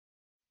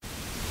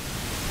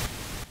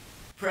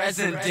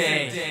Present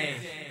day.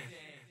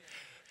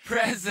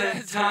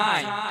 Present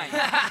time.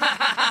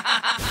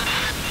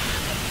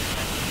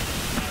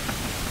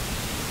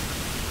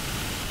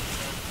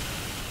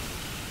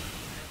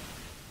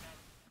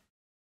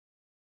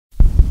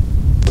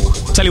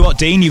 Tell you what,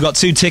 Dean, you got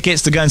 2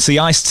 tickets to go and see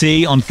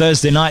Ice-T on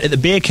Thursday night at the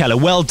Beer Keller.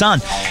 Well done.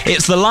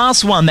 It's the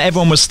last one that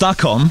everyone was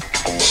stuck on.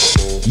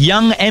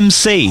 Young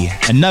MC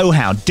and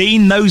Know-How.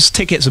 Dean, those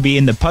tickets will be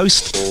in the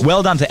post.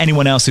 Well done to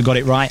anyone else who got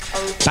it right.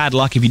 Bad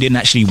luck if you didn't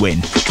actually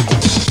win.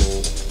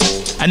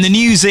 And the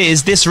news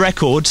is this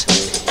record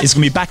is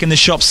going to be back in the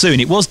shop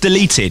soon. It was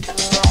deleted,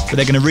 but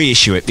they're going to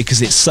reissue it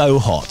because it's so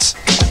hot.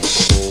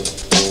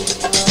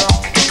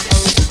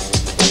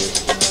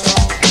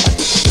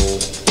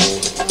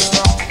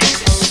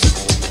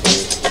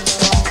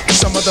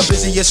 The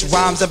busiest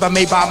rhymes ever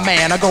made by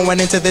man are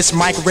going into this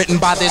mic written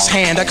by this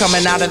hand, are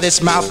coming out of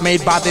this mouth made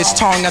by this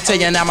tongue. I tell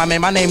you now, my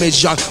man, my name is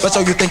Young, but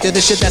so you think that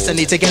this your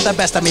destiny to get the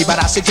best of me, but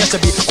I suggest to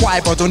be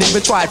quiet, but don't even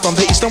try it. From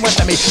the east and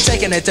west of me,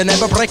 taking it and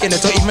never breaking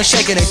it, or even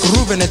shaking it,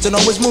 grooving it and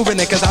always moving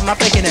it, cause I'm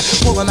not faking it,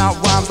 pulling out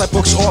rhymes like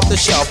books off the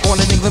shelf.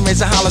 Born in England, raised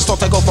in Holland,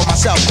 thought to go for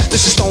myself.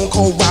 This is stone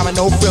cold rhyming,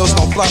 no frills,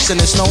 no bluffs,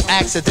 and it's no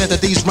accident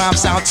that these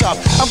rhymes sound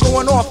tough. I'm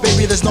going off,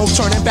 baby, there's no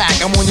turning back.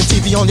 I'm on your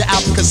TV, on your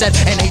album cassette,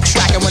 and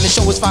 8-track, and when the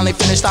show is finally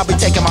finished, I'll be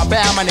taking my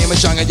bow. My name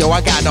is Young and yo,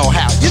 I got no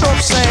how. You know what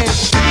I'm saying?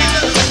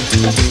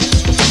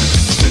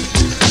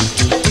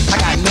 I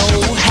got no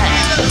how.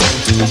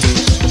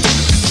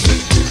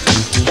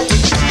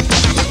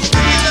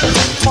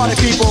 Party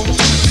people,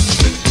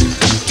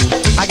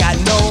 I got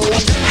no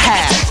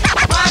how.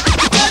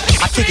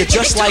 I kick it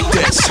just like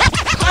this.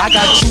 I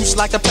got juice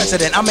like the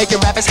president. I'm making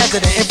rappers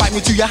hesitant. Invite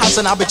me to your house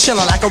and I'll be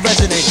chilling like a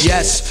resident.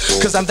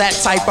 Yes, cause I'm that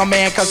type of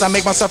man. Cause I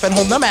make myself at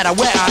home no matter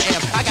where I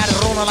am. I got it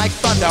rolling like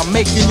thunder,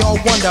 making y'all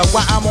wonder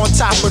why I'm on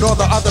top with all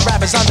the other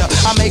rappers under.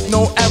 I make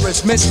no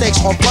errors, mistakes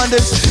or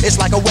blunders.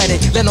 It's like a wedding,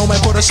 let no man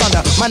put us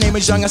under. My name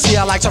is Young and see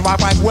I like to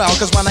rock right well.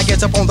 Cause when I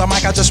get up on the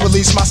mic I just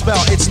release my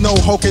spell. It's no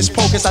hocus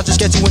pocus, I just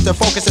get you into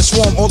focus and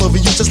swarm all over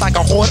you just like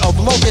a horde of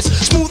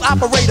locusts. Smooth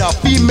operator,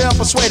 female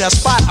persuader,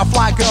 spot a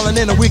fly girl and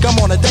in a week I'm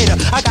on a data.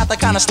 I got the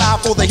kind of style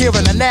for the here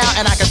and the now,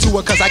 and I can do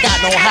it cause I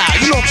got no how.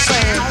 You know what I'm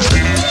saying?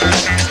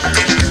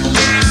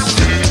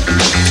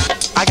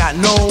 I got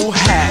no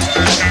how.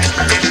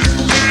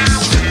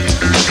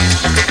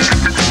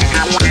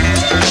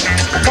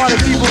 Party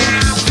people,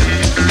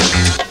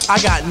 I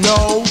got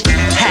no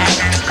how.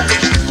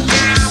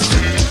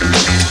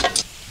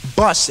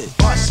 Bust it,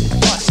 bust it,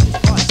 bust it,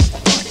 bust it.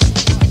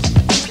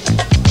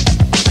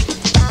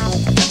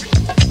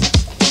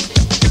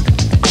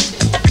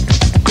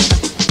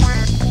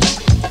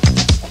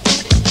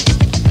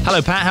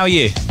 Hello, Pat. How are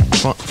you?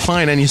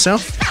 Fine, and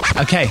yourself?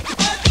 Okay.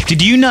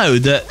 Did you know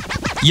that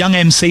Young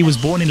MC was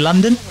born in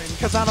London?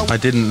 I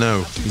didn't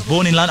know. He was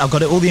born in London. I've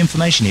got all the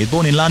information. He was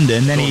born in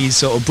London, then he's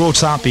sort of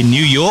brought up in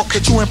New York,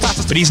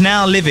 but he's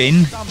now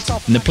living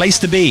in the place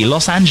to be,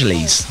 Los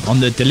Angeles, on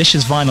the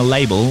Delicious Vinyl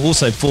label,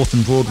 also 4th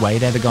and Broadway.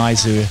 They're the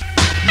guys who...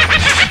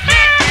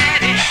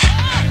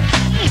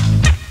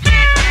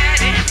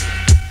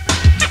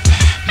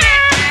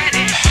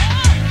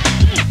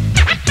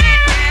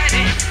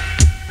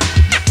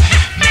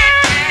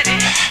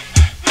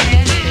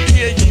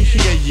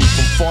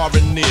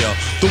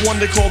 The one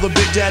they call the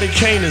Big Daddy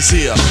Kane is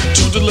here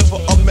to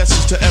deliver a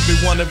message to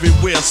everyone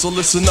everywhere. So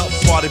listen up,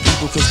 party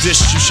people, cause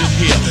this you should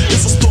hear.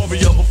 It's a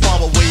story of a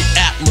faraway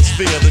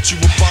atmosphere that you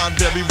will find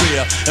very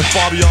rare and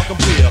far beyond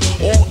compare.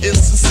 All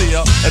is sincere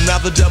and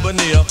rather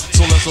debonair.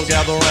 So let's all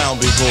gather around,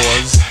 big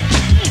boys.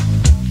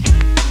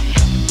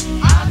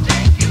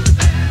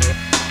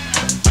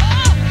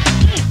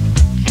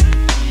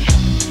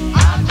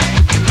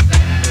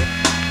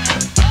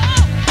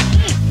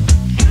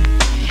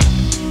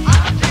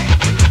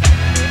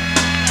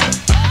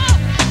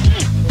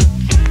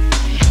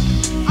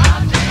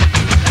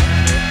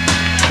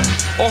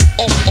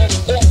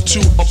 To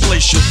a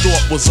place you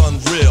thought was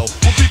unreal.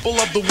 When people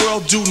of the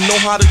world do know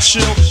how to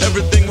chill,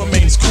 everything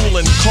remains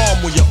cool and calm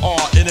where you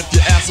are. And if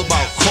you ask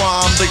about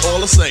crime, they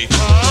all say,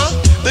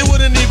 they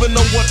wouldn't even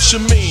know what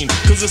you mean.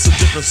 Cause it's a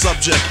different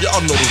subject,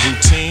 y'all know the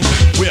routine.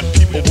 Where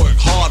people work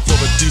hard for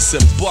a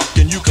decent buck,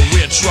 and you can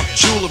wear truck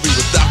jewelry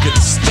without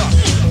getting stuck.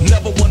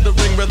 Never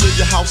wondering whether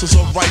your house is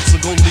alright,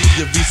 so go leave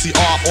your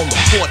VCR on the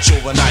porch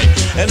overnight.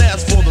 And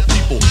as for the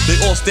people,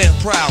 they all stand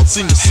proud.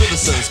 Senior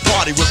citizens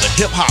party with a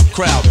hip-hop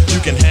crowd.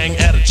 You can hang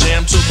at a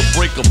jam till the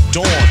break of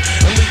dawn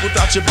and leave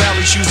without your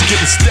ballet shoes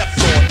getting stepped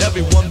on.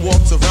 Everyone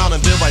walks around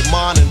in their right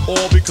mind and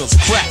all because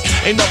crack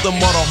ain't nothing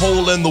but a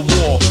hole in the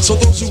wall. So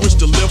those who wish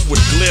to live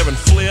with glare and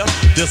flair,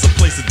 there's a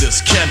place that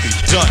this can be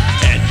done.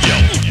 And yo,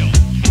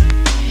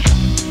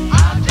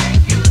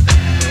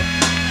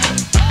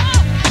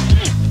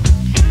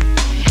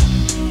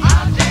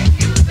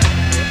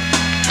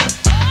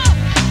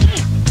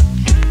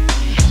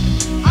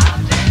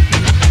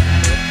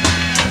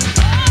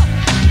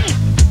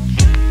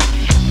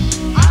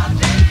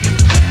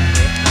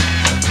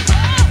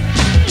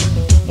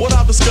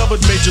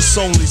 discovered may just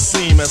only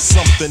seem as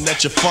something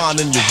that you find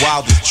in your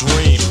wildest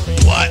dream.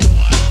 What?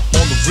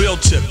 On the real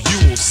tip,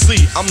 you will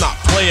see I'm not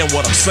playing,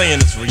 what I'm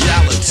saying is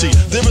reality.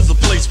 There is a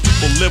place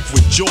people live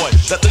with joy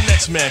that the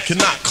next man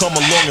cannot come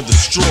along and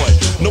destroy.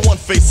 No one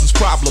faces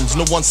problems,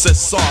 no one says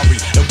sorry,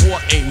 and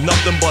war ain't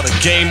nothing but a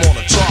game on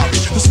Atari.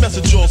 This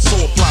message also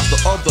applies to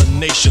other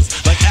nations,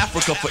 like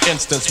Africa for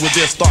instance, with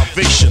their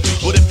starvation.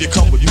 But if you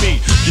come with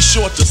me, you're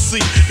sure to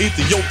see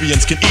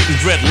Ethiopians can eat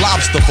red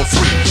lobster for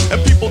free.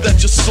 And people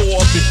that you saw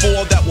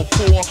before that were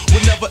poor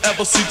will never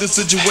ever see this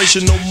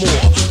situation no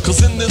more.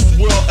 Cause in this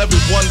world,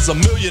 everyone's a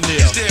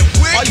millionaire.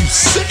 Are you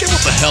sick? And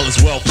what the hell is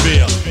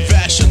welfare?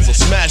 Fashions are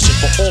smashing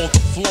for all the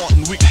flaunt,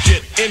 and we can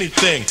get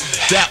anything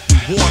that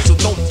we want. So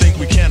don't think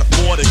we can't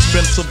afford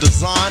expensive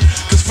design,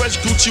 cause fresh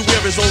Gucci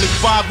wear is only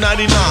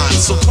 $5.99.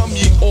 So come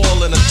ye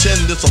all and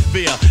attend this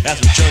affair as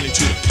we journey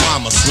to the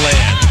promised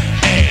land.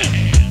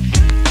 And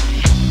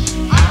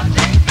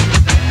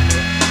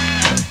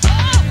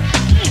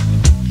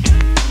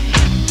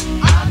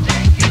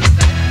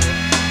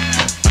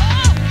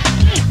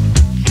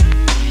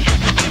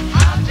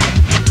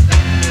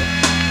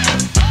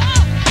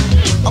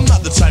I'm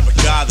not the type of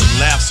guy that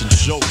laughs and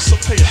jokes, so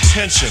pay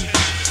attention.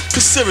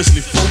 Cause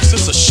seriously folks,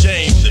 it's a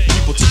shame that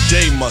people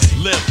today must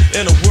live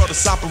in a world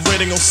that's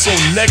operating on so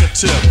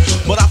negative.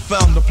 But I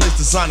found a place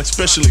designed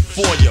especially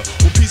for you,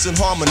 where peace and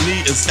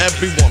harmony is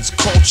everyone's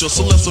culture.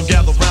 So let's all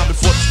gather around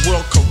before this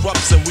world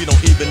corrupts, and we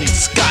don't even need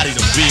Scotty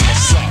to beam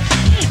us up.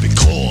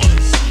 Because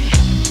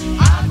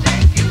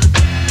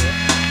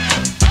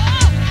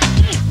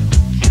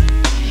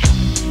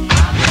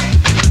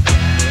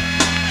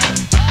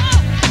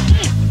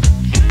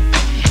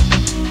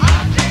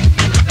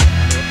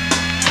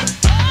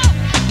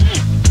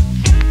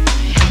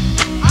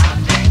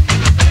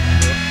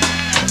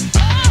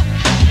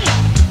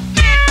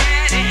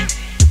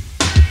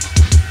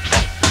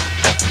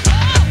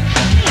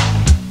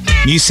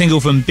new single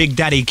from Big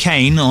Daddy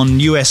Kane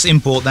on US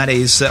import, that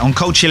is, on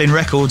Cold Chillin'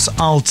 Records,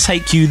 I'll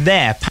Take You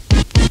There.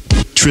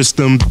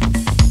 Tristan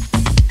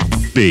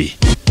B.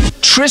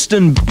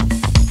 Tristan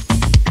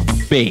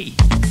B.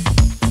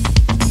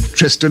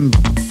 Tristan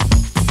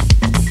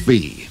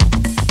B.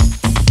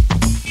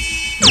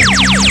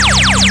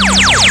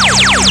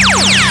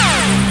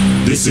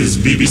 This is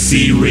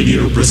BBC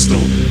Radio Bristol,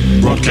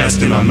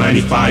 broadcasting on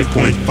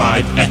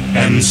 95.5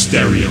 FM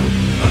stereo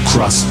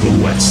across the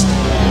West.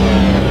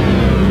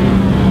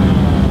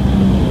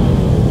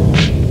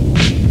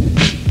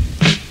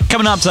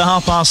 Coming up to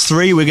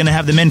 3:30, we're going to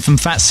have the men from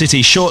Fat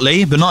City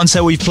shortly, but not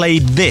until we've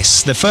played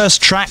this, the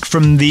first track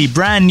from the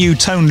brand new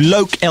Tone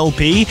Loc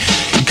LP.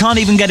 You can't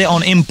even get it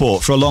on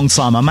import for a long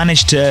time. I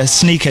managed to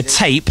sneak a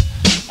tape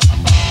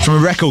from a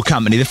record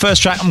company. The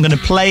first track I'm going to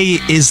play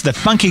is The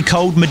Funky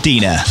Cold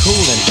Medina.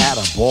 Coolin' at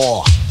a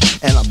bar,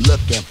 and I'm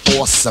looking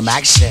for some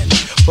action.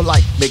 But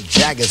like Mick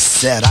Jagger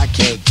said, I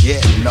can't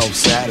get no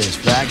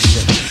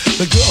satisfaction.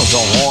 The girls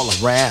are all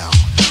around,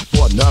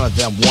 but none of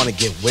them wanna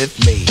get with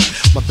me.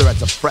 My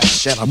threads are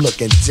fresh and I'm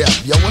looking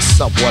deaf. Yo,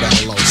 what's up with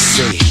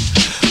LOC?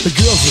 The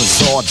girls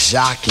was all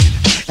jocking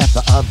at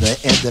the other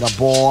end of the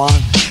bar,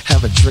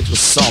 having drinks with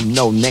some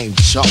no-name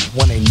chump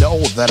when they know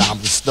that I'm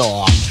the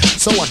star.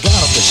 So I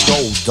got up and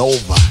strolled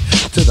over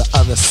to the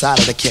other side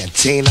of the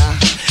cantina.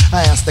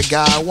 I asked the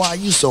guy, why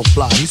you so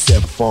fly? He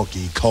said,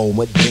 Funky Cold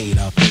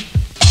Medina.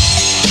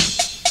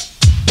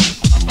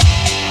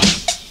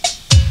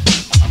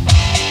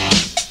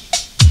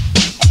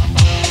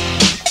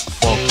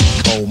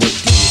 Funky Cold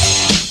Medina.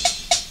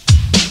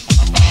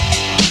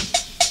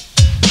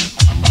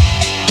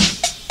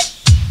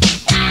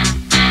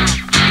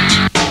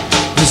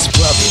 This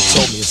brother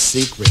told me a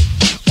secret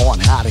on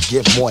how to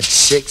get more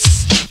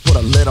chicks. Put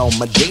a little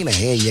Medina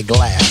in your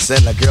glass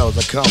and the girls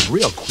will come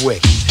real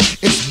quick.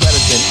 It's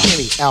better than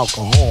any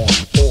alcohol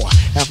or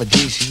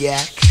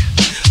aphrodisiac.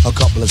 A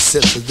couple of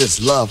sips of this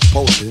love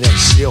potion and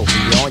she'll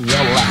be on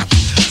your lap.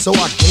 So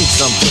I gave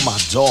some to my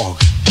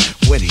dog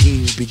when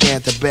he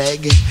began to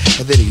beg.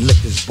 And then he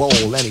licked his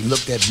bowl and he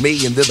looked at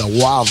me and did a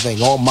wild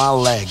thing on my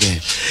leg.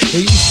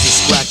 He used to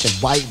scratch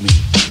and bite me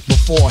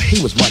before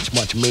he was much,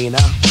 much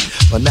meaner.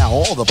 But now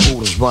all the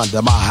poodles run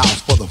to my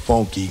house for the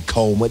Funky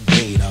Cold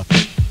Medina.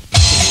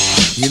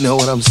 You know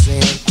what I'm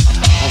saying?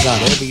 I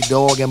got every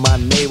dog in my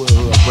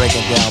neighborhood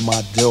breaking down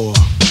my door.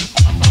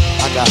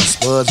 I got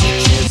Spuds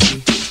and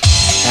Kinsey,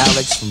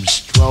 Alex from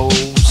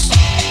Strohs.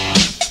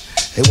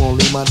 They won't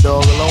leave my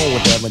dog alone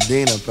with that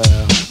Medina,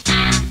 pal.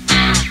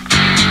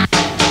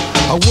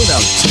 I went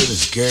out to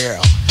this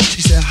girl.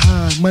 She said,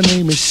 hi, my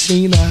name is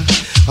Sheena.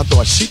 I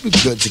thought she'd be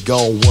good to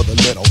go with a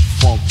little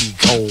Funky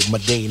Cold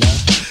Medina.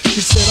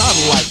 She said,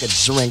 I'd like a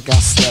drink. I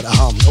said,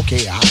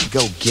 okay, I'll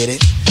go get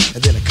it.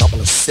 And then a couple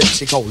of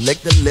sips, she gon'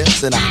 lick the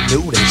lips, and I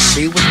knew that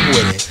she was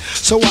with it.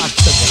 So I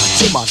took her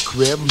to my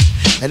crib,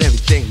 and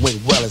everything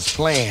went well as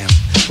planned.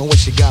 But when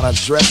she got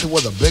undressed, it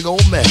was a big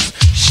old mess.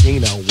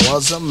 Sheena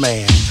was a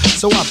man.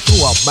 So I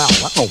threw her out.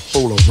 I don't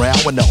fool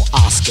around with no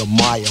Oscar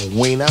Mayer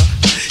wiener.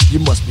 You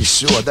must be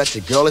sure that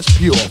your girl is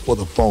pure for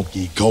the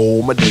Funky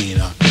Cold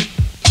Medina.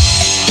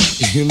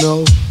 You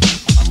know,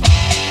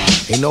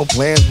 ain't no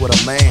plans with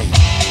a man.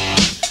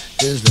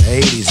 It's the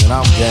 80s and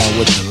I'm down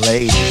with the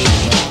ladies, you know?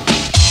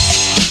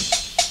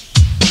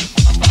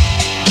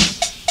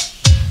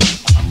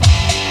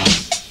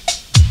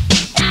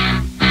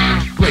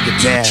 Break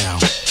it down.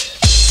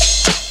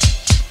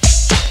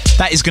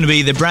 That is going to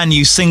be the brand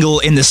new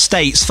single in the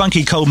States,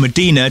 Funky Cold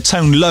Medina,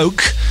 Tone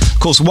Loc. Of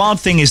course, Wild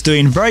Thing is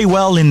doing very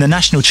well in the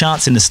national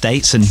charts in the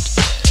States and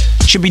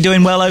should be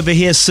doing well over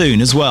here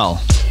soon as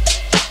well.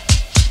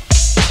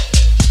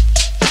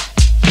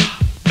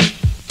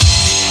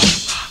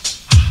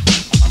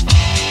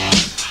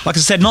 Like I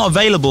said, not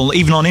available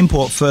even on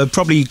import for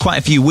probably quite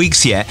a few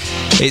weeks yet.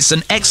 It's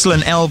an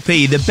excellent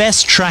LP. The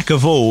best track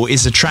of all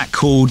is a track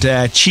called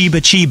Chiba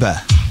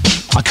Chiba.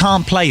 I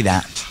can't play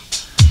that.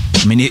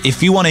 I mean,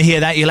 if you want to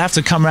hear that, you'll have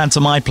to come around to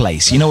my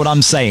place. You know what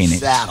I'm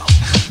saying?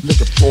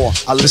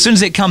 As soon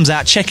as it comes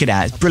out, check it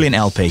out. It's a brilliant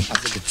LP.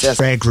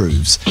 Rare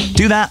grooves.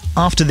 Do that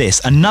after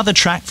this. Another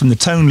track from the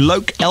Tone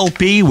Loc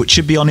LP, which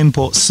should be on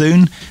import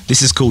soon.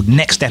 This is called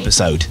Next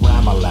Episode.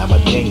 Rama Lama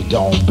Ding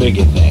Dong,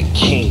 bigger than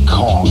King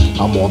Kong.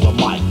 I'm on the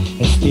mic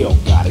and still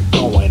got it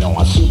going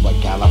on.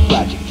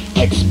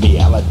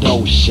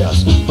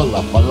 Supercalifragilisticexpialidocious, full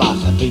of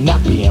philosophy,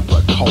 not being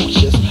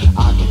precocious.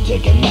 I can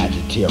take an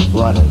adjective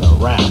running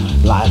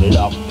around, line it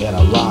up in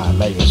a rhyme,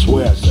 make it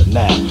swear it's a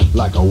noun,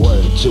 like a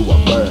word to a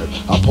verb,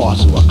 a part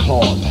to a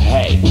clause.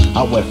 Hey,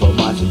 I went for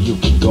mine so you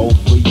can go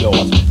for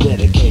yours.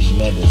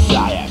 Dedication and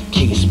desire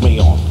keeps me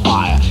on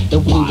fire.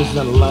 If we was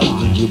in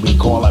London, you'd be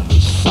calling me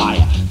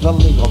sire. The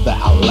legal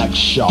that I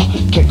lecture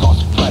can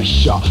cause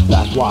pressure.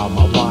 That's why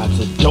my rhymes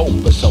are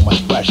dope. It's so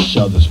much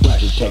pressure. This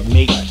pressure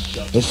technique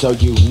is so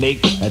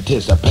unique.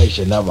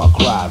 Anticipation of a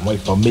crime.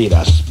 Wait for me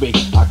to speak.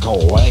 I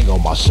co-angle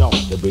myself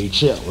to be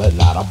chillin',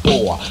 not a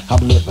bore.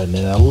 I'm living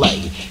in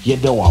LA. You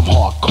know I'm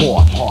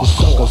hardcore. The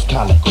sucker's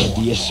kinda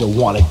envious. You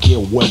wanna get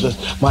with us?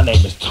 My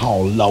name is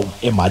Tone Loc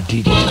and my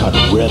DJ's cut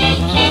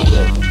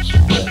rhythms.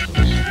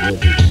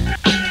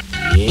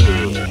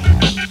 Yeah.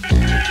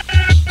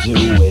 Do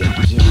it.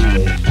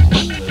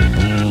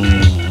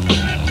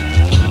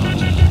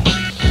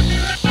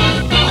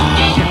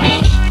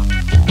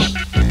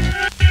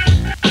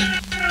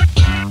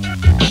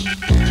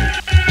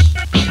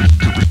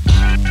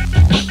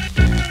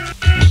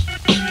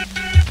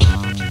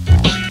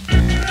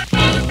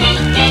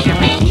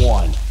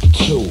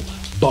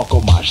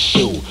 Buckle my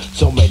shoe.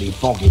 So many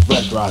funky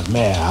restaurants,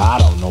 man, I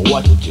don't know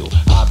what to do.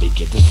 I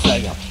begin to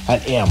say them, and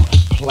M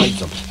plays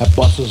them, and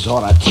busters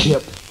on a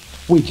tip.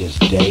 We just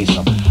daze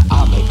them.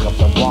 I make up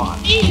the rhyme,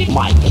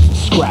 micas and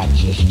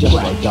scratches, just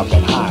like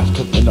Duncan Hines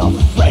cooking up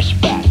fresh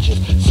batches.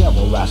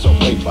 Several rats on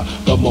paper,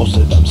 but most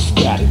of them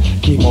scattered.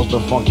 Keep most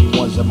of the funky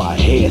ones in my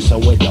head,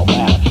 so it don't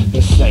matter.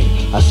 This ain't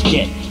a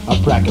skit, a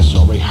practice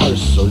or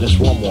rehearsal. Just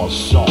one more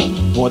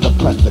song for the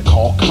press to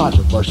call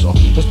controversial.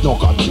 It's no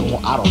cartoon,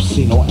 I don't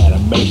see no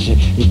animation.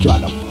 You try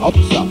to up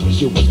something,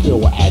 you was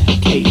filled with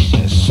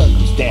agitation.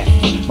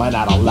 Circumstances might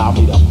not allow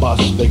me to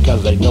bust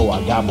because they know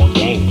I got more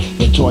game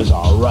than Toys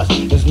R Us.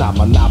 It's not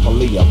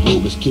Monopoly or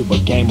Rubik's Cube, a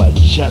game of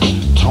chess.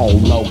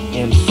 Tone Loc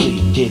MC,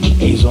 getting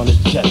A's on his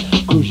chest.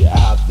 Cruise you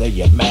out there,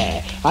 you're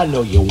mad. I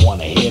know you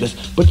wanna hear this,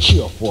 but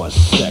chill for a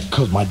sec,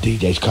 cause my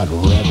DJ's cut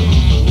rhythm.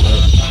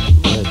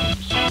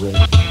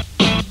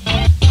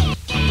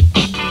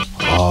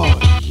 Oh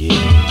yeah.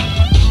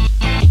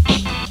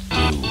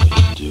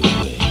 Do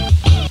it.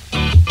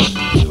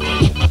 Do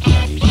it in the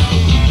place.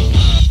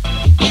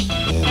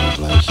 In the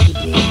place to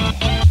be.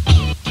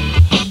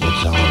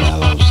 It's on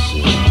LOC.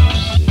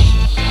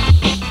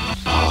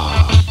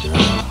 Oh,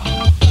 girl.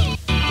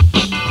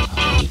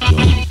 How you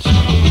doing it?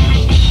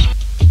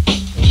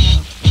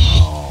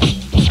 Oh,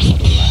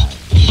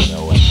 you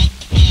know it.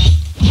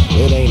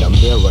 It ain't a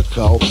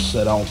miracle,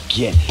 so don't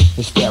get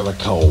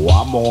hysterical.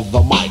 I'm on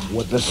the mic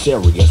with a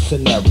serious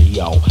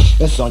scenario.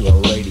 It's on your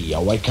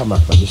radio, ain't coming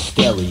from your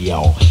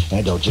stereo.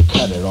 And don't you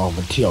cut it off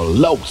until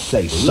Loc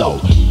say so.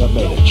 The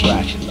main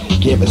attraction,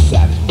 give it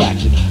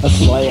satisfaction. A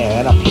slayer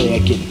and a player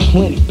getting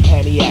plenty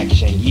panty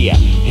action. Yeah,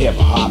 hip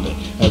hopping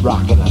and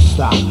rocking a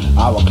stop.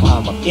 I will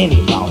climb up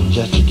any mountain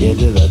just to get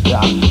to the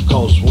top.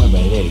 Go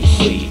swimming in any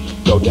sea,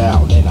 go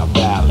down in a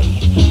valley.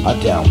 A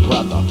down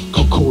brother,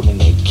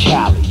 cocooning in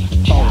Cali.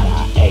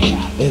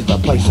 Is the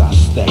place I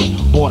stay.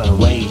 Born and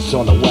raised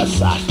on the west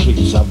side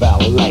streets of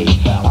LA.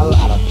 A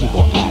lot of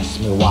people ask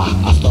me why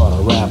I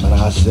started rapping.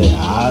 I said,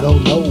 I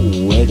don't know,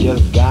 it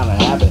just gotta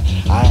happen.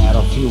 I had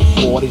a few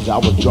 40s, I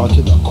was drunk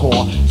to the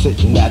core.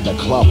 Sitting at the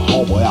club,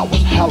 homeboy, I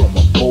was hell of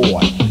a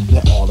boy.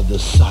 Then all of a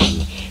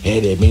sudden,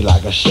 it hit me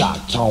like a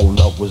shock. Tone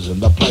Loc was in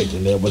the place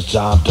and it was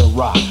time to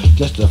rock.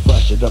 Just to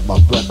freshen up my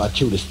breath, I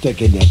chewed a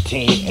stick in that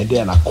tin. And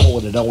then I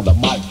quoted on the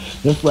mic,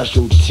 the fresh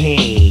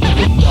routine.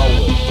 You know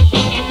it.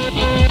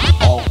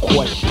 All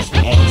questions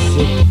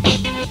answered,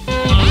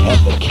 and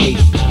the case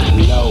is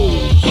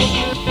closed.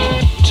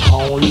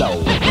 Tone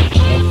Loc,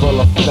 in full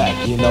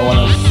effect, you know what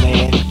I'm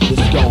saying? This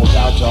goes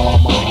out to all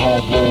my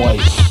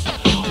homeboys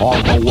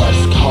on the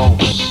west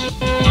coast,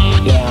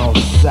 down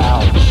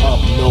south,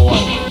 up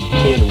north,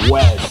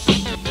 Midwest,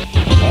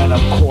 and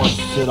of course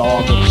to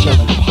all the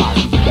chillin'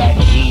 posse back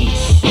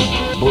east,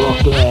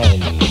 Brooklyn,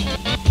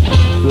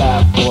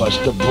 What's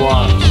the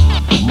Bronx?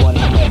 Money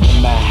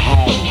making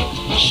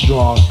Manhattan,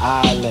 Strong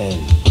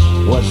Island.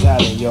 What's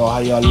happening, yo? How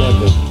y'all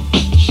living?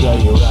 Show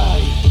you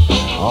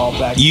right. All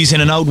back. Using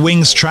an old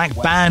Wings track,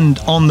 Band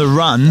on the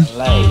Run.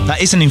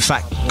 That isn't in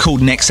fact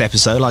called Next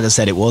Episode, like I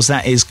said it was.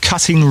 That is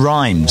Cutting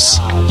Rhymes.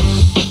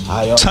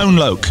 Tone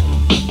Loc.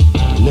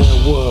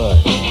 Linwood,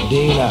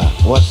 Dina.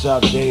 What's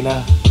up,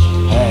 Dina?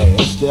 Hey,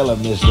 it's still a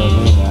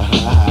misdemeanor.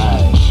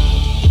 Hi.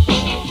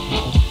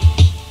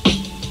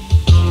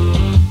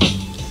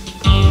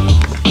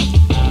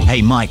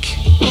 Hey, Mike.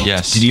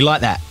 Yes. Did you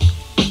like that?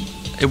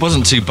 It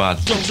wasn't too bad.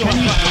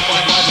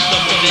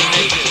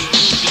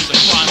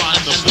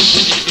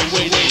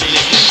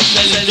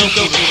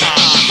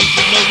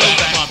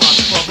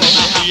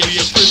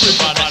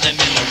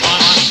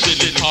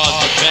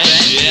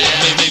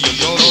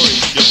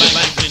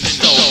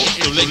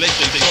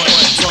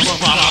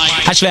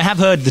 Actually, I have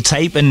heard the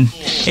tape, and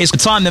it's a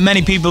time that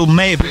many people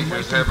may have...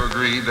 have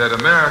agreed that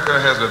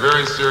America has a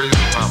very serious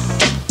problem.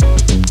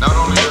 Not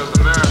only does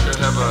America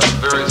have a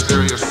very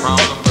serious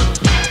problem,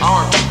 but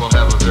our people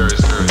have a very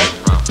serious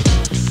problem.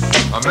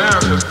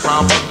 America's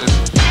problem is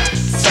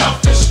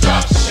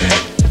self-destruction.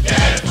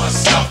 Yeah, for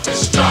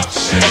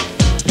self-destruction.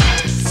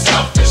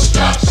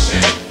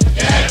 Self-destruction.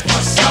 Yeah,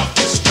 for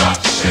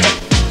self-destruction.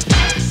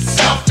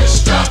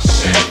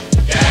 Self-destruction.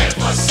 Yeah,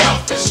 for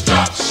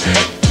self-destruction.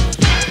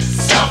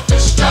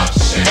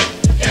 Self-destruction.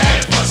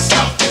 Yeah, for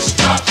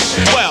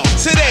self-destruction. Well,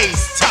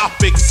 today's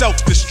topic,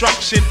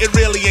 self-destruction. It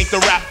really ain't the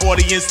rap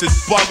audience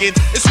that's bugging.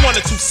 It's one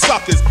or two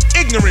suckers,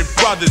 ignorant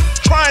brothers,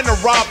 trying to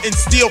rob and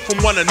steal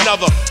from one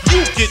another.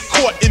 You get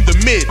caught in the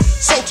mid.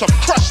 So to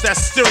crush that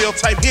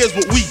stereotype, here's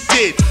what we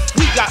did.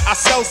 We got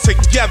ourselves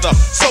together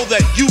so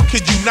that you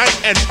could unite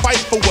and fight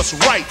for what's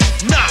right.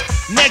 Not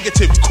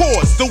negative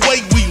cause. The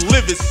way we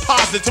live is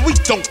positive. We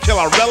don't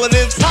kill our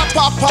relatives. Pop,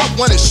 pop, pop,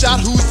 when it's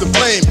shot, who's to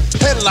blame?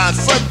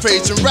 Headlines, front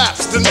page, and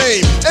raps the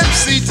name.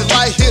 MC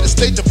Delight here to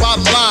state the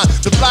bottom line.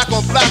 The black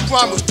on black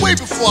crime was way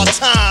before our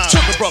time.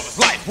 Took a brother's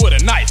life with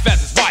a knife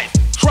as his wife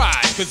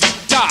cried, cause he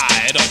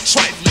died a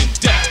trifling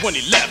death when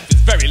he left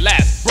his very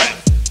last breath.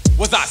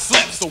 Was I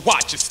slept, so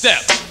watch your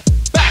step.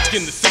 Back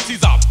in the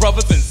 60s, our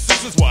brothers and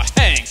sisters were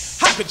hanged.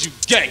 How could you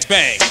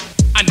gangbang?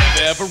 I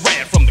never ever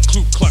ran from the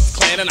Ku Klux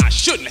Klan, and I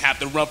shouldn't have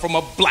to run from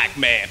a black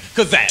man,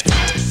 cause that's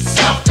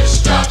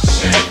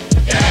self-destruction.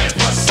 Yeah,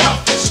 for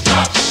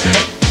self-destruction.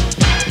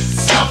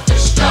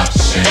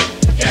 Self-destruction.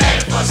 Yeah,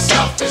 for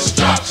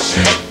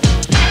self-destruction.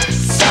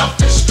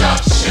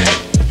 Self-destruction.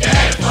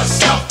 Yeah, for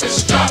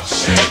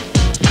self-destruction.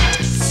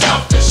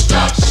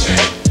 Self-destruction.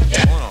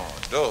 Yeah.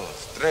 1, 2,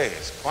 3,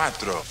 4.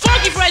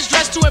 Funky fresh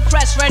dressed to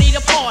impress, ready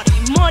to party.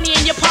 Money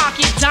in your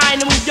pocket, dying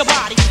to move your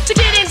body. To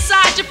get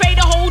inside, you pay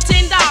the whole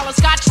 $10.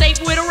 Scotch tape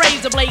with a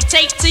razor blade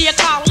taped to your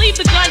collar. Leave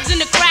the guns in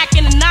the crack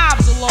and the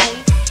knobs alone.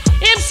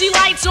 MC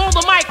lights on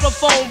the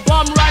microphone,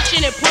 bum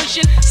rushing and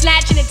pushing,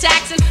 snatching and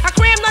taxing. I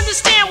crammed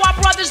understand why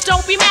brothers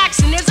don't be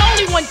maxing. There's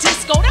only one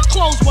disco, they'll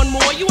close one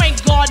more. You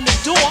ain't guarding the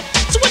door,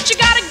 so what you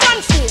got a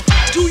gun for?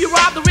 Do you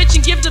rob the rich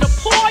and give to the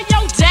poor?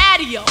 Yo,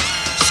 daddy-o.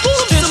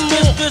 School them some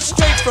more.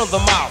 Straight from the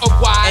mouth.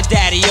 Why? And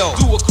daddy-o.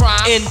 Do a crime.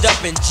 End up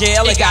in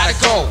jail and gotta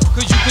go.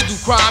 Cause you could do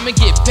crime and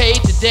get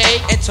paid today.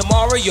 And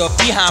tomorrow you're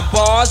behind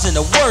bars in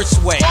the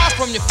worst way. Far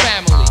from your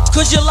family.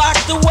 Cause you're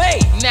locked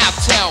away. Now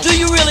tell me. Do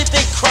you really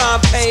think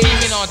crime pays?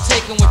 Scheming on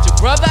taking what your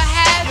brother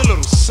had? you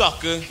little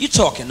sucker. You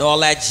talking all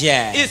that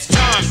jazz. It's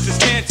time to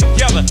stand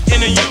together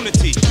in a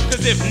unity.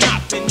 Cause if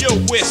not, then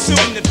we're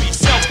soon to be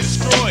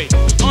self-destroyed,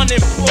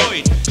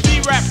 unemployed.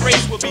 The rap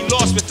race will be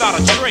lost without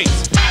a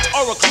trace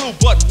or a clue,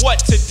 but what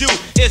to do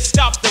is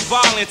stop the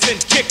violence and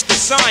kick the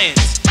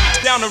science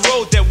down the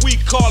road that we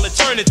call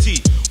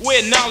eternity, where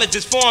knowledge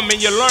is formed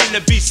and you learn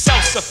to be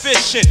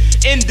self-sufficient,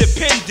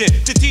 independent.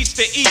 To teach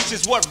to each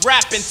is what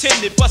rap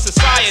intended, but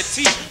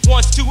society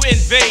wants to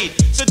invade.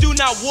 So do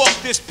not walk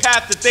this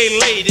path that they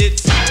laid.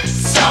 It's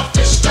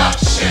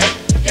self-destruction.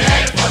 You're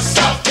headed for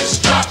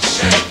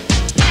self-destruction.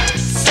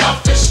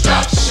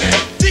 Self-destruction.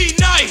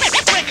 D-Nice,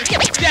 break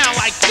it down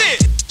like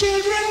this.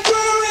 Children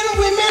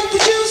growing, women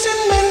producing,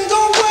 men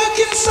go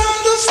working, some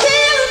do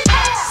stealing.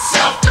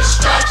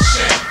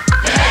 Self-destruction.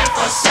 You're headed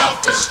for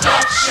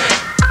self-destruction.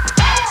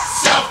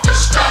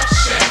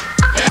 Self-destruction.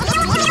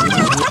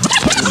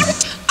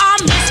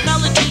 I'm Miss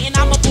Melody and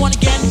I'm a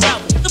born-again rebel.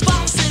 The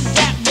violence in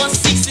rap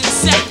must cease and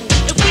settle.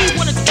 If we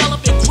want to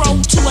develop and grow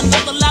to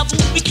another level,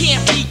 we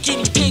can't be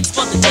guinea pigs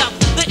for the devil.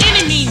 The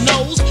enemy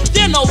knows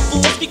they're no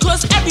fools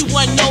because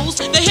everyone knows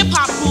the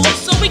hip-hop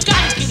rules. So we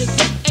gotta get it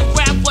and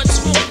grab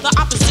what's wrong. The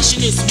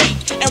opposition is weak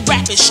and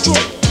rap is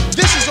strong.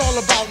 This is all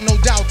about, no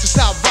doubt, to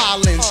stop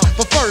violence.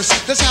 But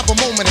first, let's have a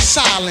moment of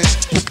silence.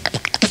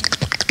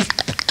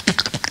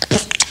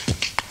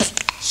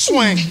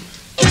 Swing.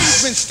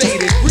 Things been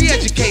stated,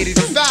 re-educated,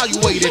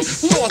 evaluated.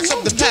 Thoughts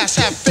of the past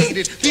have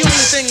faded. The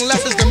only thing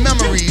left is the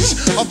memories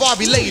of our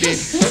belated.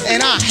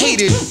 And I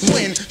hate it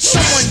when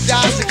someone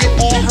dies to get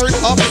all hurt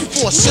up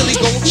for a silly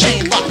gold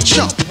chain by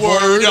chump.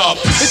 Word up.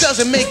 It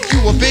doesn't make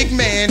you a big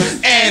man,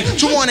 and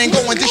to one and go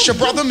and dish your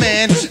brother,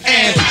 man.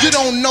 And you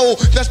don't know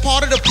that's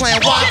part of the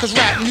plan. Why? Cause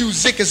rap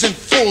music is in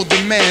full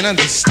demand,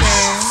 understand?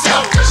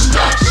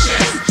 Self-destruction,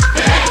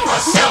 the aim for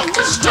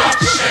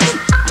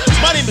self-destruction.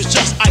 My name is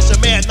Just Ice, a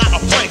man, not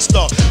a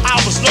prankster.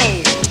 I was known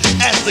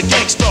as the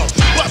gangster,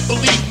 but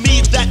believe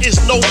me, that is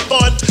no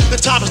fun. The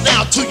time is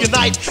now to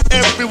unite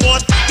everyone.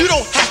 You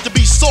don't have to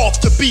be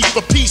soft to be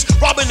for peace.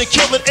 Robbing and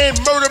killing and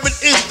murdering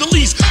is the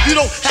least. You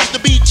don't have to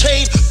be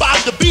chained by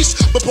the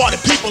beast, but party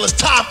people, it's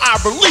time I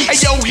release. Hey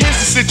yo, here's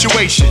the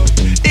situation.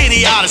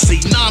 Idiocy,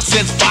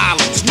 nonsense,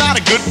 violence, not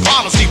a good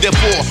policy.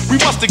 Therefore, we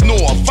must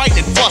ignore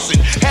fighting and fussing.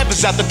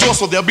 Heaven's at the door,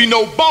 so there'll be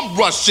no bum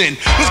rushing.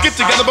 Let's get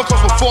together because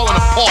we're falling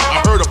apart.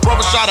 I heard a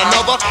brother shot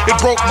another, it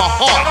broke my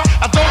heart.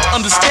 I don't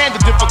understand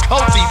the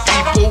difficulty,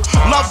 people.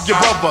 Love your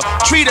brother,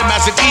 treat him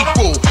as an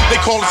equal. They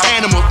call us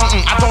animals,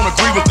 I don't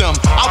agree with them.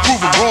 I'll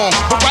prove it wrong,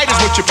 but right is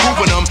what you're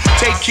proving them.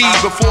 Take heed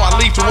before I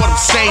leave to what I'm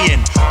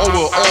saying, or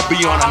we'll all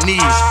be on our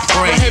knees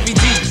praying. Heavy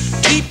D,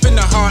 deep in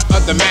the heart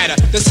of the matter.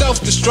 The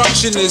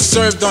self-destruction is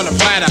served on a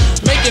platter,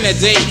 making a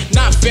day,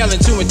 not failing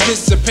to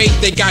anticipate.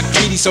 They got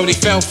greedy, so they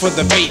fell for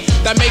the bait.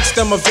 That makes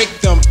them a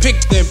victim,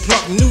 picked and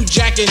plucked. New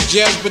jack in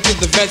jails, but to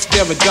the vets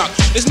they're a duck.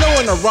 There's no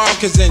one to rob,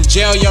 cause in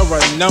jail you're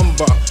a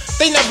number.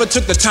 They never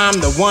took the time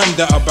to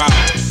wonder about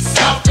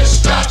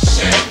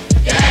self-destruction.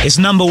 It's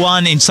number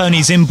 1 in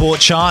Sony's import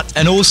chart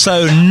and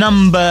also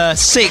number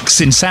 6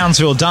 in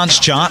Soundsville dance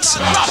charts.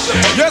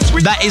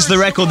 That is the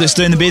record that's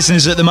doing the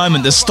business at the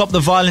moment, the Stop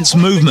the Violence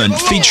movement,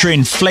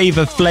 featuring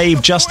Flavor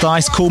Flav, Just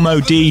Ice, Cool Mo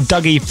D,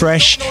 Dougie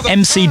Fresh,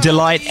 MC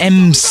Delight,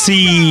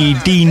 MC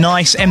D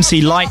Nice,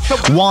 MC Light,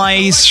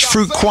 Wise,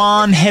 Fruit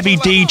Quan, Heavy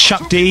D,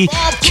 Chuck D,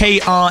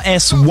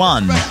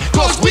 KRS-One.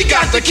 Cause we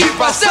got to keep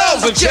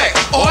ourselves in check,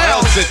 or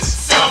else it's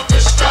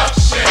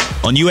self-destruction.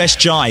 On US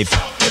Jive,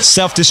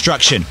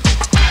 Self-Destruction.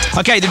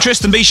 Okay, the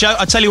Tristan B Show,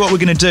 I'll tell you what we're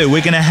going to do.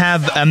 We're going to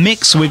have a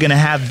mix. We're going to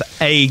have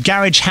a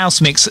garage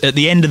house mix at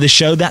the end of the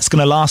show. That's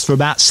going to last for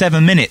about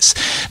 7 minutes.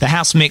 The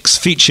house mix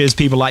features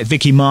people like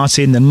Vicky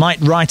Martin, the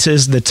Night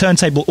Writers, the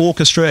Turntable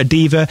Orchestra,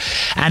 Adiva,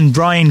 and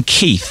Brian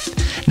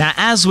Keith. Now,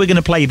 as we're going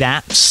to play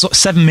that,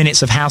 7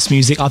 minutes of house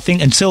music, I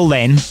think until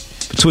then,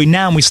 between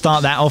now and we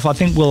start that off, I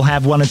think we'll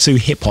have 1 or 2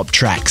 hip-hop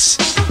tracks.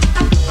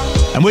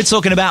 And we're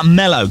talking about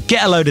mellow.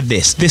 Get a load of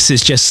this. This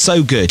is just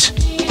so good.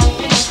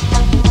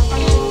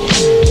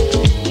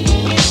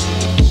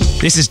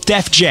 This is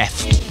Def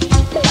Jeff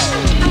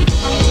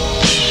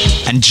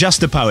and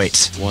Just a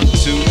Poet. 1, 2,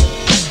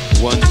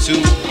 1, 2,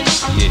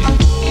 yeah.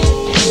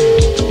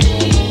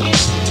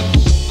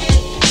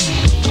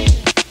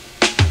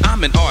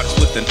 I'm an artist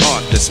with an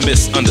art that's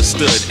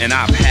misunderstood, and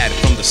I've had it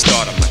from the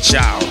start of my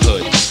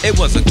childhood. It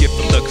was a gift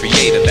from the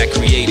creator that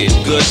created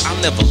good.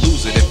 I'll never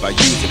lose it if I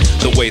use it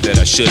the way that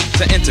I should.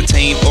 To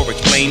entertain or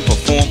explain,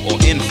 perform or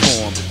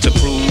inform, to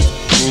prove,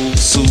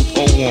 soothe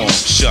or warm.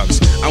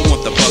 Shucks, I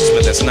want the bucks,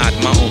 but that's not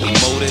my only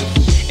motive.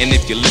 And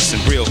if you listen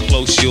real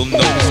close, you'll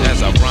notice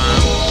as I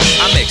rhyme,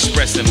 I'm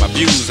expressing my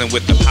views, and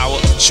with the power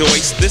of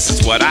choice, this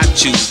is what I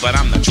choose. But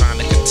I'm not trying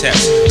to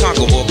contest,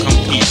 conquer or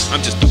compete.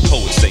 I'm just a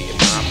poet saying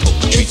my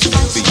poetry to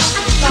the beat.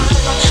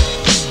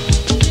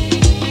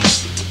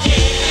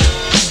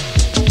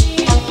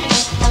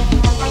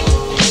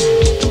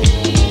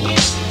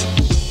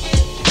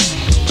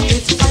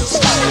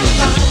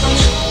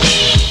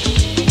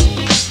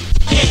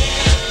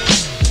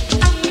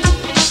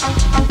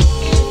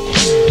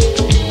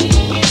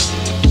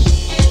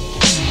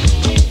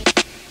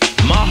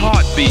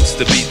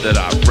 The beat that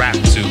I rap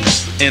to,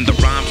 and the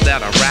rhymes that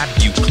I rap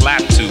you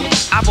clap to.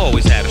 I've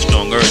always had a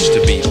strong urge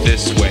to be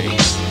this way.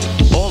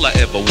 All I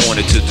ever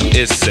wanted to do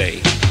is say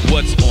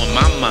what's on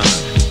my mind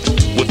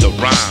with the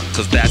rhyme,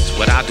 cause that's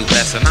what I do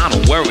best, and I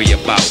don't worry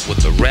about what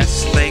the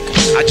rest think.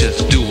 I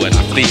just do what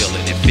I feel,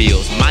 and it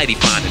feels mighty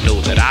fine to know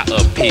that I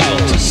appeal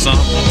to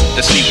some,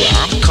 to see where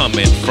I'm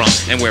coming from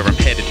and where I'm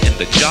headed in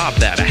the job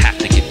that I have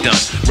to get done.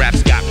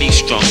 Rap's got me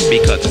strung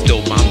because it's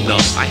dope, I'm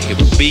numb. I hear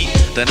a beat,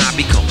 then I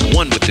become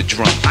one with the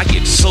drum. I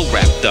get so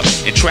wrapped up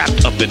and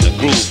trapped up in the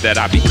groove that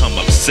I become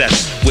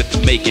obsessed with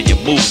making you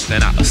move.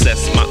 Then I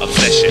assess my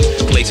obsession,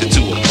 place it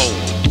to a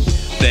poem,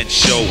 then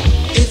show 'em.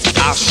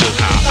 I'll show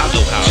how I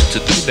know how to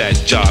do that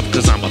job,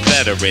 cause I'm a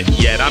veteran,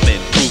 yet I'm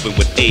improving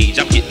with age.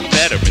 I'm getting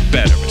better and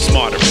better and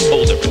smarter and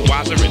older and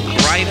wiser and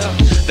brighter.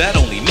 That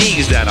only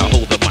means that I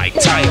hold the mic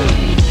tighter.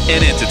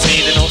 And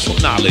entertaining also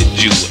knowledge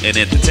you. An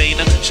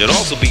entertainer should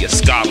also be a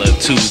scholar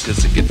too,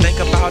 cause if you think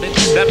about it,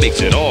 that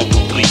makes it all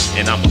complete.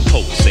 And I'm a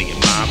poet saying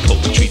my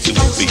poetry to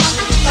a beat.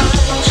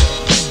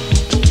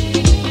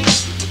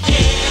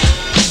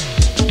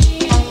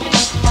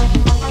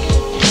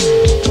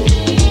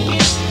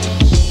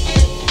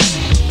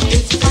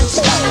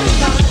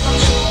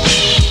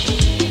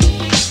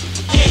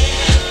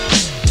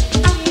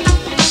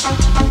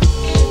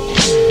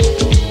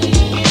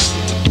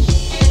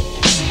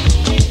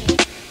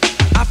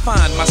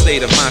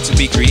 State of mind to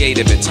be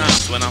creative at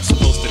times when I'm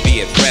supposed to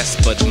be at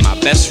rest, but my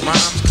best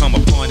rhymes come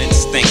upon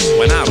instinct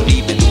when I don't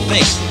even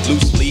think.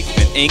 Loose leaf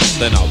and ink,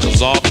 then I'll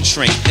dissolve and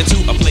shrink into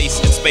a place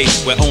in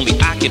space where only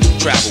I can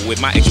travel.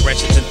 With my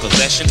expressions in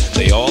possession,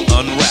 they all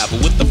unravel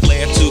with the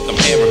flair to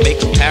compare and make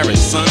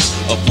comparisons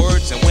of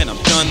words, and when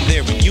I'm done,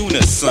 they're in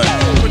unison.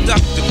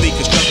 Productively,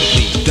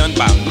 constructively done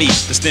by me.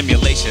 The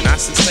stimulation, our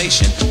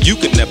sensation, you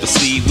could never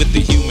see with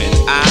the human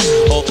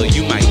eye, although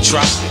you might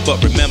try.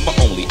 But remember,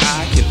 only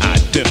I can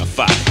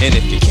identify. And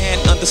if you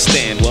can't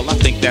understand, well, I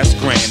think that's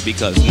grand,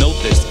 because note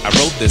this, I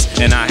wrote this,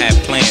 and I have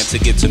plans to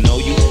get to know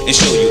you and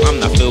show you I'm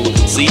not filled with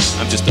conceit.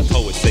 I'm just a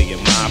poet saying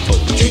my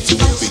poetry to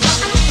be.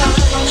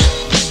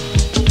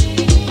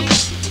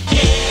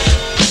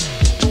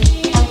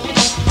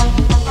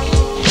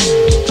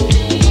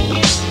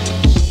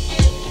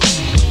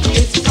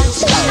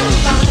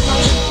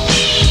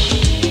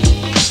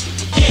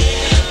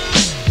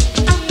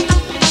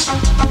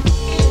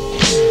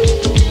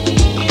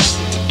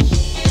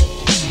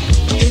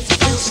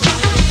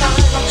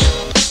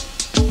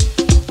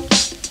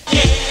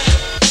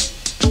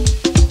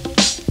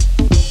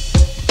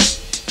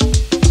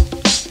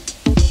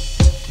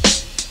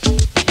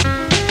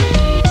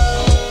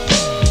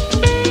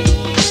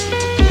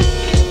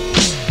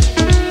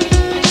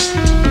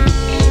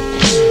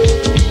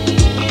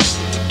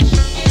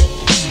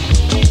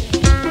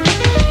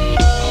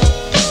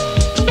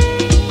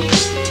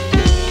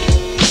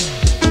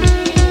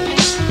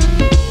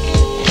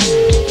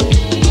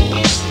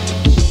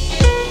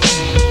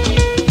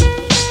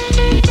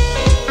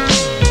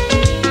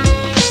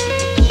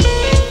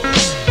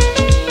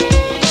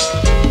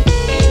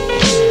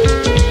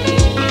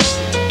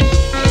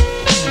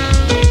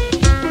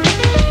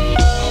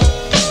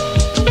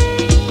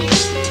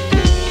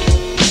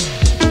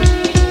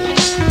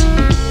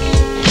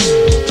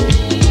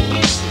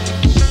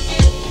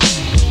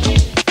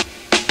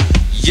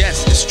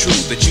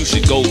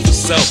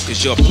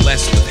 Cause you're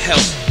blessed with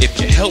health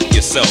if you help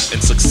yourself,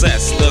 and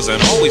success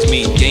doesn't always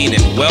mean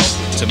gaining wealth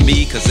to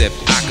me, cause if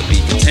I could be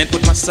content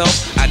with myself,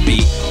 I'd be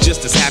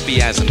just as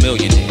happy as a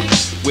millionaire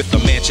with a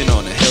mansion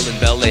on a hill in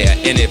Bel Air.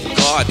 And if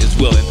God is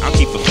willing, I'll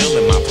keep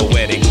fulfilling my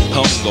poetic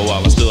hunger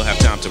while I still have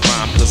time to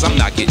rhyme, cause I'm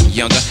not getting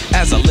younger.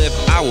 As I live,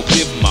 I will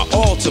give my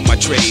all to my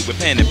trade, with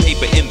pen and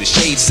paper in the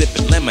shade,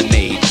 sipping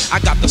lemonade. I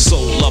got the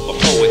soul of a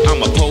poet,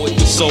 I'm a poet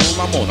with soul.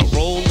 I'm on a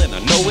roll and I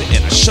know it,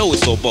 and I show it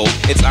so bold.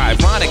 It's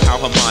ironic how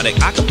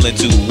harmonic I can blend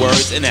two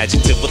words, an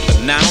adjective with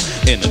a noun,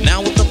 and a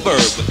noun with a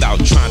verb, without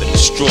trying to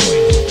destroy,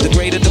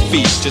 degrade or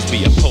defeat. Just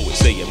be a poet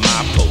saying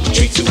my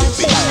poetry to a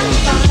beat.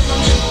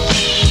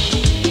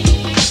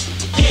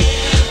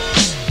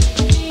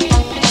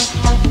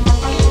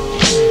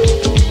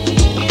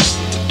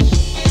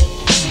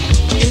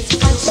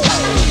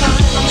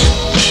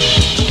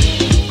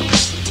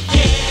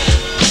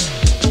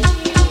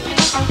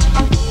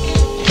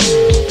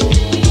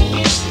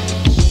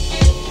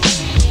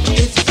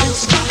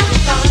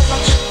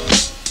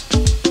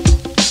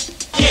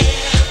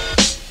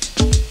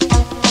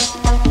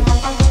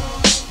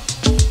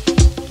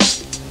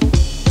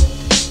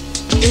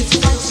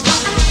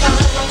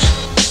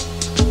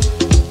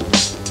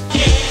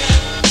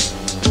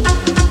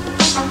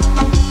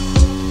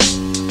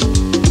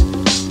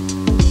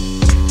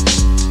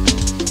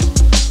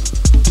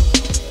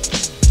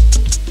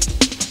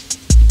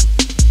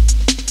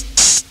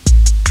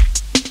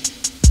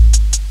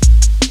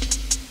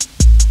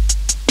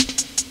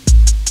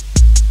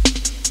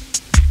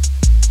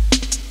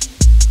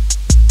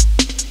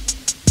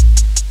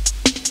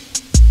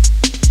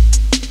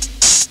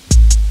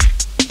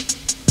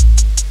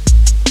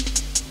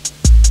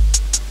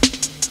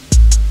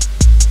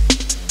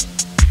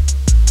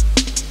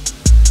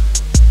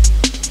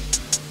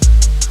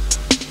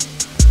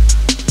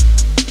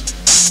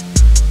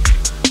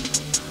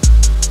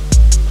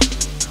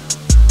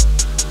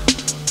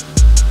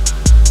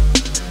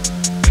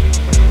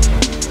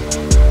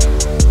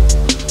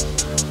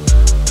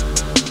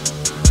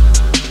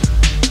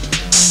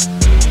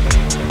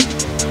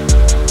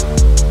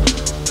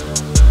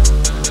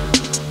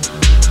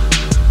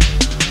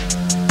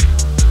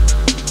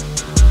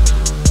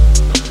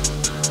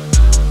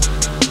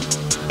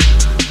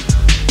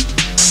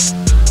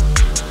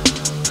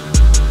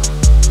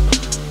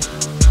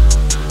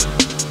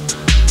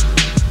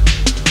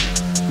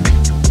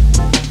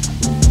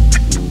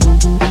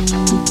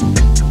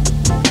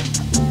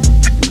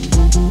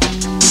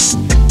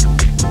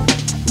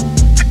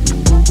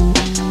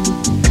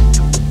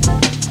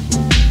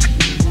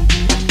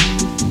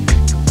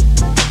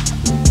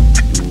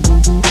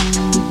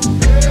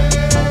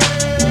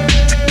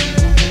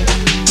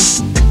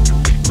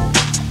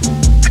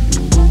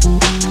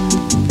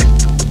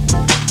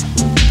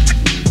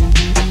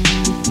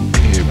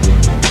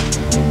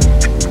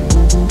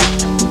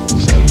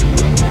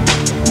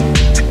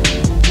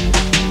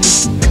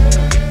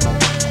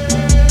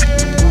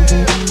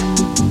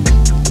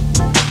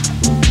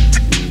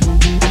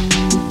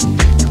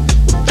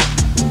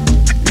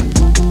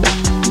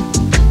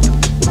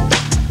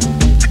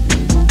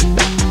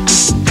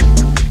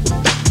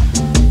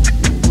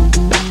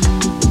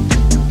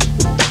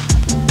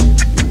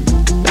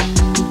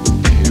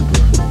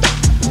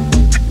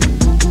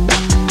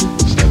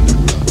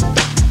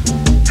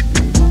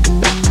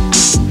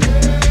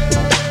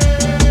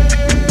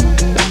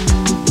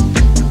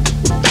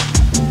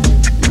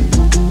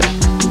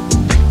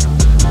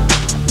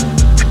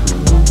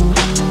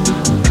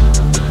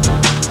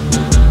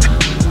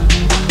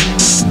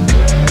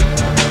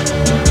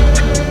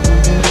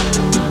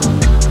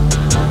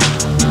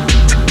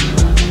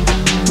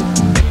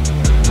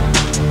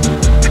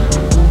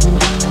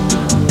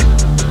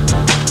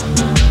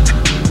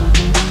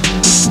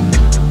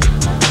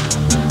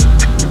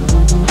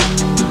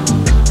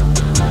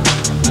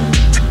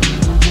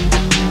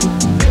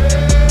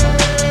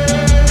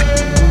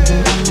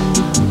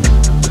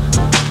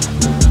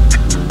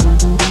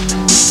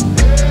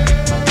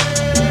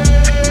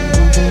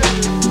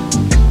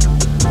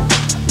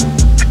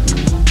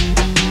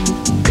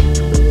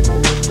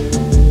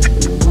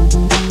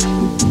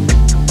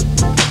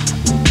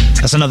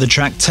 Another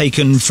track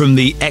taken from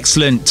the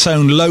excellent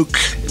Tone Loc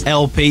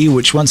LP,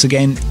 which once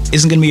again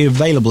isn't going to be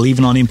available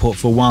even on import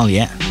for a while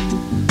yet.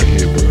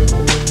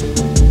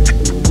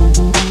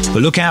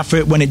 But look out for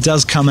it when it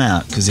does come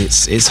out, because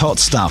it's hot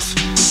stuff.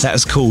 That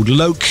was called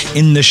Loc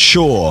in the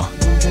Shore.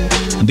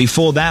 And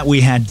before that we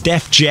had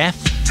Def Jeff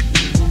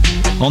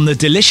on the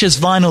Delicious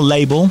Vinyl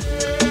label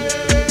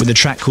with a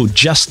track called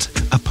Just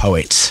a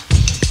Poet.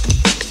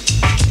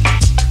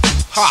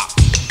 Ha!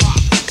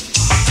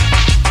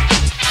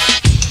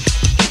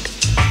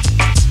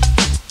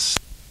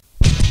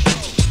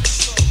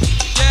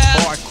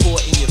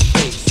 Hardcore in your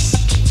face.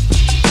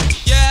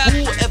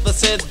 Whoever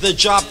said the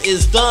job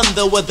is done,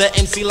 though with the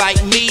MC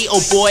like me,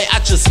 oh boy, I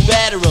just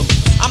batter him.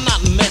 I'm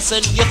not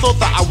messing, you thought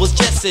that I was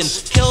jesting.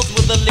 Kills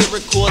with a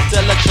lyrical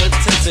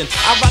delicatessen.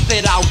 I rap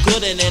it out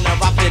good and then I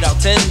rap it out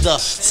tender.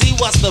 See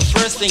what's the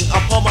first thing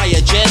up on my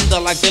agenda.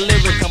 Like the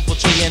lyric I'm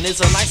portraying is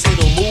a nice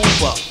little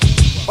mover.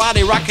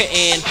 Body rocker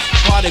and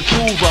party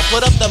groover.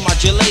 Put up the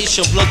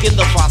modulation, plug in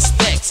the fast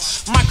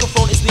specs.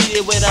 Microphone is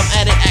needed when I'm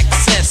adding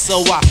access. So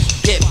I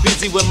get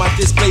busy when my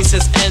display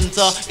says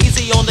enter.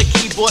 Easy on the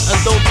keyboard and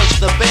don't touch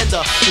the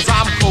bender. Cause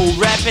I'm cold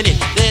rapping it,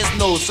 there's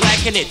no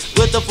slacking it.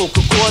 With the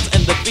vocal cords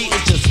and the beat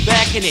is just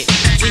backing it.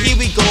 So here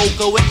we go,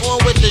 going on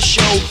with the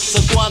show.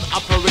 So go on,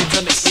 operator,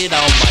 mix it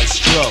out,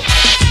 maestro.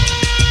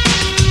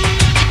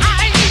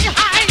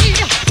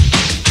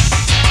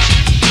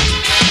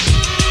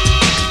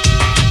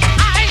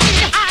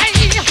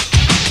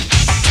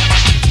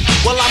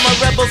 Well, I'm a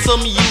rebel,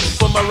 some youth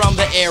from around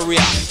the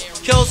area.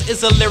 Kills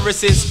is a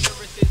lyricist.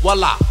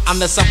 Voila, I'm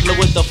the sampler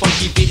with the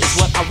funky beat is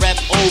what I rap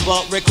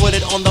over.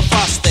 Recorded on the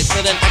fast stick,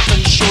 so then I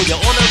can show you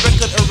on a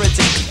record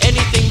irritate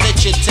anything that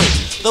you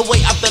take. The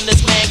way I've done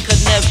this, man could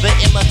never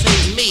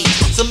imitate me.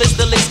 So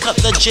Mr. Licks, cut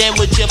the jam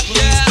with you,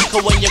 please.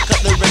 Cause when you cut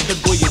the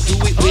record, boy, you do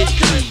it with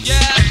ease.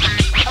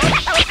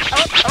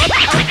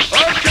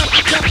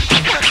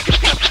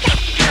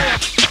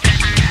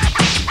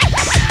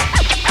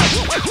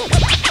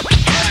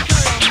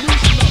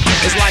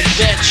 It's like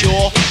that,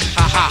 y'all.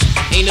 Haha,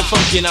 ain't it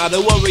funky now?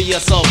 Don't worry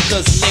yourself,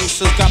 cause Links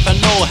has got the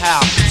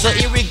know-how. So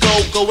here we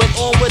go, going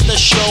on with the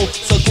show.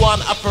 So go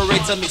on,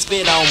 operator, me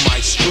spit out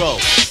maestro.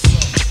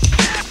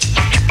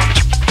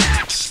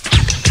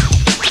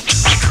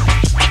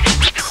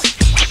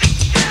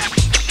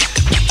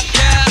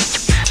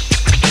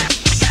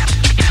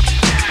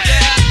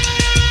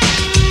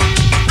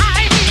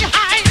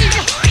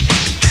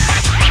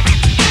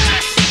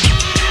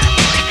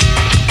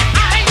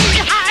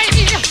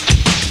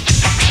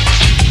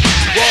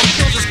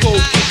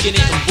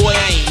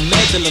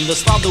 The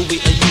style that we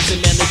are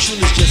using, man, the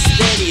tune is just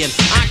steady. And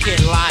I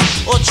can't lie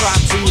or try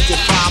to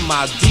define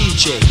my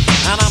DJ.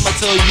 And I'ma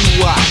tell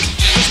you why.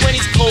 Cause when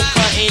he's cold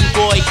cutting,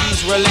 boy,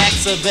 he's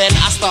relaxing. Then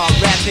I start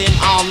rapping,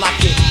 I'll knock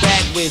it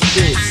back with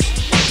this.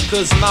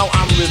 Cause now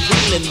I'm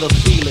revealing the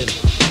feeling.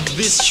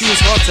 This tune's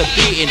hard to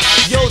beat in.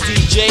 Yo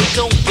DJ,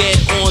 don't get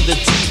on the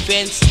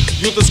defense.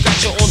 You can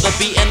scratch it on the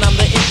beat and I'm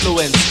the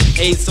influence.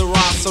 Hey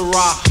Sarah,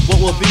 Sarah,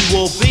 what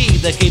will be.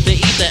 The K, the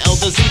E, the L,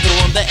 the Z, the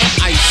on the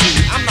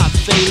MIC. I'm not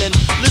failing,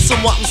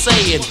 listen what I'm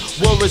saying.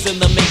 War is in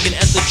the making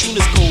as the tune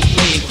is cold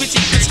playing.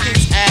 Quitty Chris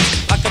kicks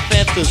ass like a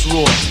panther's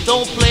roar.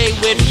 Don't play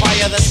with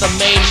fire, that's the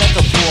main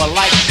metaphor.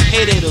 Like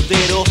hey diddle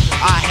diddle,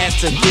 I had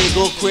to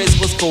giggle. Chris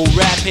was cold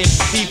rapping,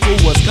 people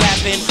was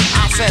clapping.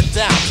 I sat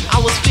down, I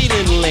was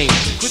feeling lame.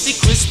 Quitty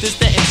Chris is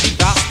the MC,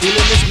 got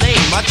stealing his name.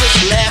 I just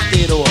laughed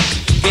it off,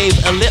 gave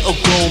a little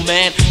groan,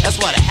 man. That's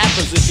what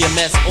happens if you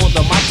mess on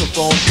the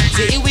microphone.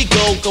 So here we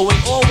go, going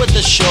on with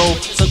the show.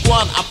 So go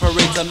on,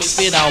 operator, mix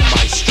it out,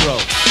 maestro.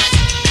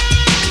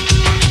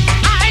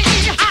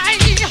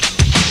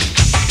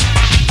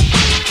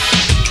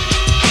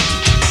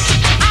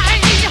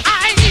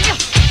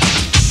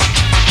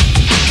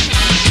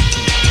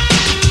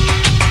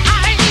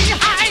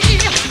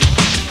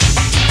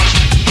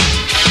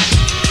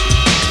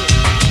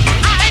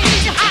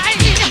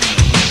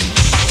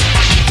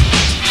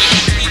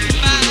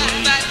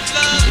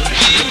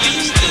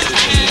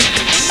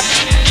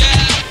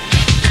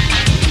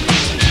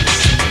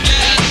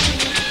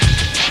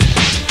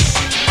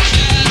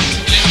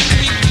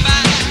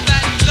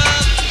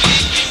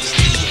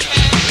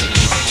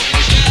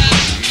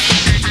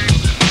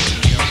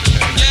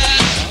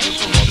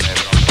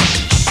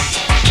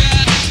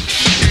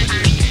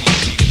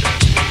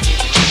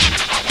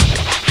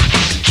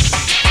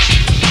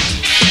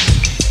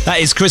 That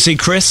is Chrissy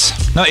Chris.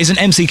 No, it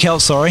isn't MC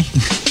Kelt, sorry.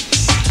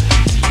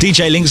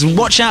 DJ Links,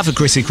 watch out for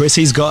Chrissy Chris.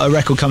 He's got a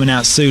record coming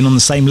out soon on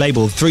the same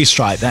label, 3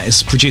 Stripe. That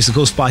is produced, of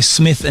course, by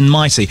Smith and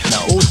Mighty.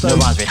 Now, also, no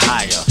rhymes with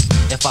higher.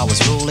 If I was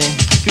ruling,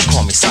 you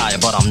call me sire,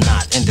 but I'm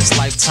not. In this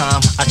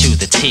lifetime, I choose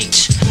to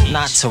teach,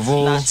 not to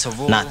rule,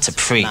 not to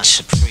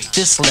preach.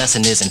 This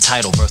lesson is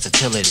entitled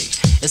versatility.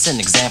 It's an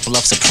example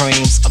of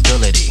Supreme's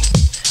ability.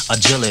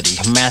 Agility,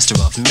 master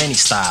of many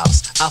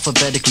styles,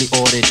 alphabetically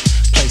ordered,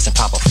 placed in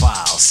proper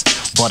files.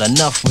 But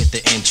enough with the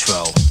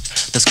intro.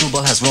 The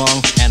schoolbell has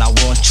rung, and I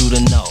want you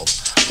to know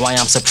why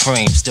I'm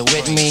supreme. Still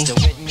with me?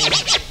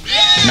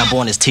 Now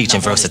born is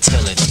teaching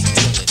versatility.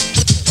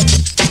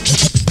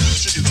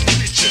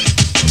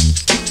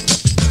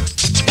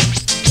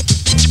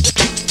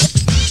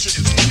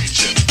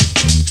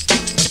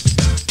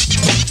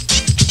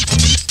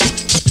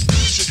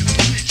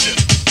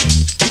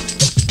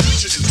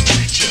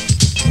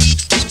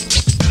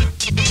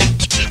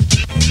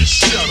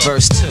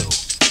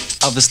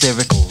 of this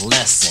lyrical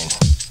lesson.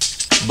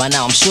 By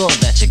now I'm sure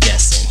that you're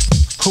guessing.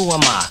 Who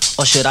am I,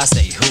 or should I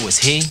say, who is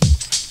he?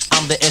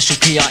 I'm the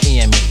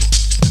SUPREME.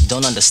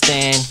 Don't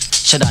understand?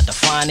 Should I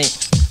define it?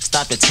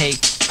 Stop the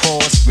tape,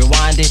 pause,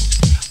 rewind it.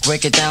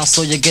 Break it down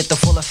so you get the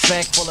full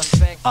effect.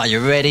 Are you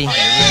ready?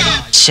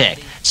 Check.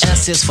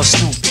 S is for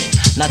stupid,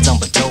 not dumb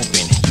but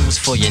doping. Use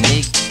for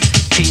unique,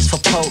 P's for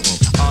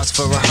potent, R's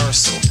for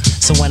rehearsal.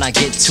 So when I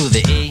get to the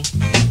E,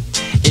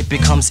 it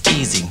becomes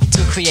easy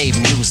to create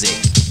music.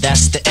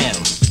 That's the M.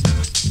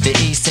 The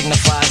E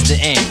signifies the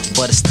end,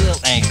 but it still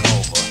ain't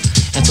over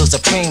until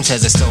Supreme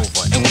says it's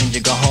over. And when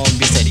you go home,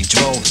 you said he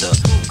drove the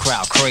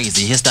crowd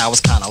crazy. His style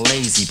was kinda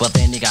lazy, but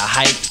then he got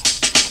hype,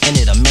 and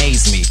it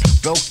amazed me.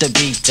 Broke the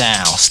beat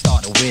down,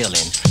 started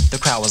wheeling. The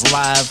crowd was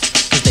live,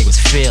 cause they was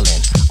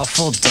feeling a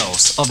full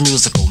dose of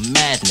musical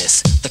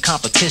madness. The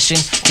competition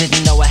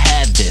didn't know I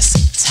had this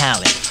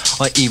talent,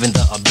 or even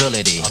the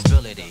ability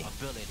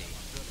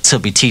to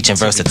be teaching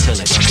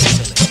versatility.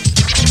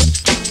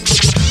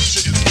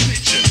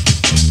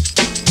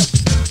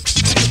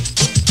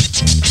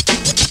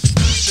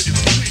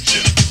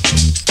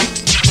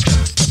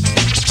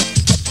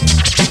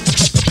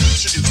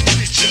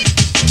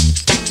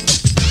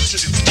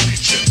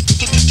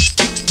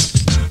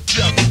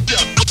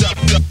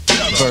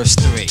 Verse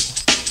 3.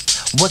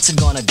 What's it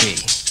gonna be?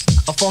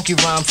 A funky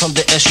rhyme from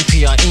the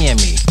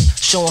SUPREME.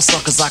 Showing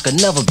suckers I could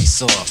never be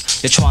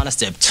soft. You're trying to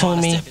step to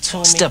me?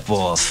 Step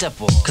off.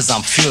 Cause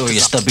I'm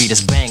furious, the beat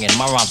is banging,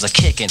 my rhymes are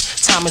kicking.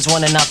 Time is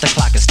running out, the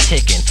clock is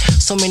ticking.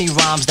 So many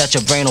rhymes that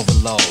your brain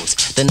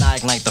overloads. Then I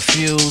ignite the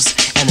fuse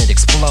and it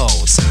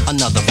explodes.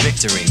 Another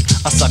victory,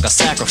 a sucker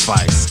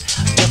sacrifice.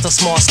 Just a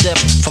small step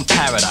from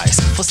paradise.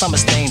 For some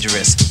it's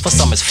dangerous, for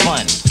some it's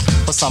fun,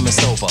 for some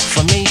it's over.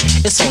 For me,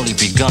 it's only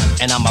begun,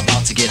 and I'm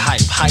about to get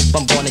hype. Hype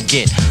I'm gonna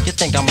get. You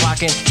think I'm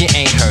rocking? You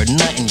ain't heard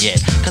nothing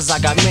yet. Cause I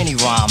got many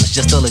rhymes,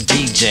 just still a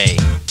DJ.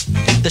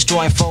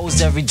 Destroying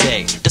foes every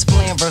day,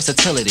 displaying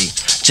versatility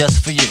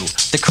just for you,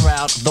 the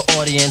crowd, the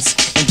audience.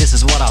 And this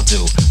is what I'll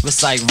do: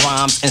 recite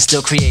rhymes and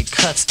still create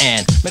cuts,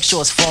 and make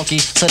sure it's funky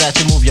so that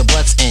you move your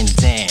butts and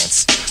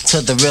dance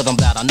to the rhythm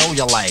that I know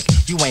you like.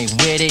 You ain't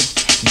with it?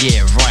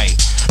 Yeah, right.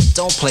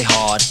 Don't play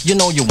hard, you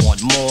know you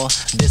want more.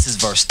 This is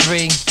verse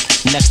 3,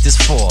 next is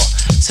 4.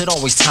 Said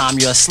always time,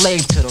 you're a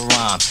slave to the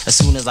rhyme. As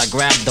soon as I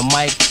grabbed the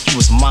mic, he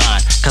was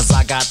mine. Cause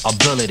I got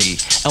ability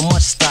and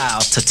much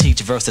style to teach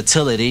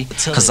versatility.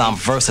 Cause I'm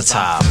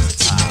versatile.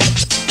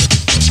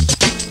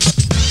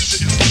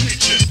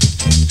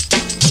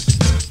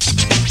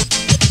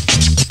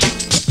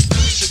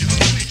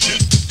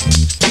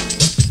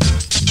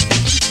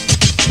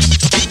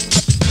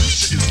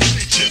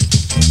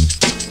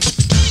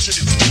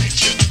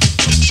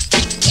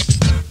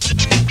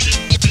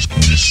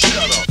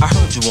 I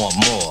heard you want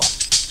more,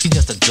 you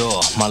just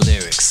adore my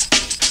lyrics.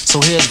 So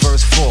here's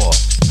verse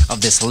 4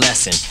 of this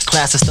lesson.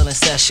 Class is still in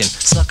session.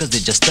 Suckers,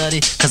 did you study?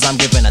 Cause I'm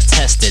giving a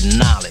tested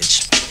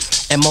knowledge,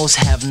 and most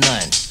have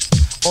none.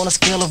 On a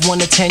scale of 1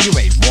 to 10, you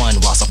rate 1,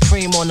 while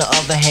Supreme on the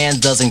other hand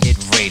doesn't get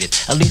rated,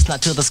 at least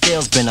not till the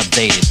scale's been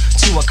updated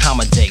to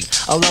accommodate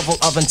a level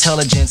of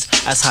intelligence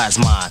as high as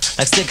mine,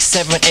 like 6,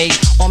 7, 8,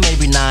 or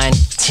maybe 9,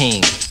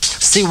 10.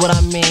 See what I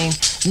mean?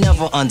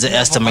 Never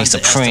underestimate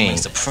Supreme.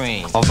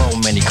 Although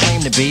many claim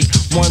to be,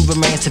 one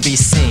remains to be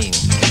seen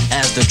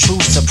as the true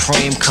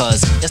Supreme.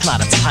 Cause it's not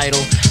a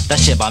title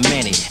that's shared by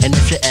many, and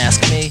if you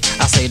ask me,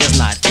 I say there's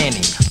not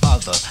any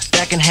other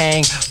that can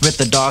hang with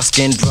the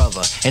dark-skinned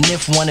brother. And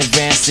if one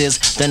advances,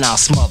 then I'll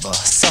smother,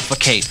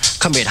 suffocate,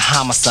 commit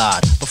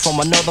homicide. But from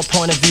another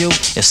point of view,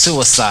 it's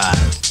suicide.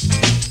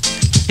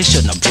 He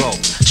shouldn't have broke,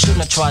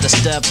 shouldn't have tried to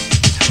step,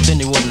 then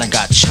he wouldn't have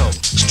got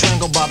choked,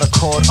 strangled by the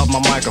cord of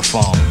my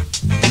microphone.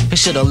 He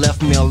should have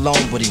left me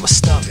alone, but he was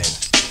stubborn,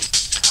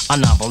 a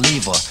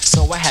non-believer.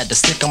 So I had to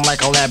stick him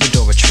like a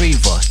Labrador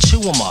retriever,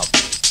 chew him up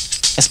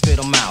and spit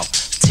him out,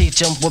 teach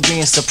him what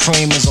being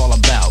supreme is all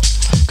about.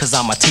 Cause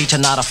I'm a teacher,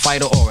 not a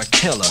fighter or a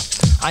killer.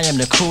 I am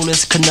the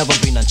coolest, could never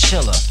be none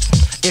chiller.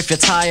 If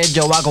you're tired,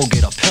 yo, I go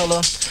get a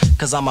pillar,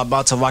 cause I'm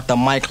about to rock the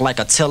mic like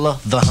Attila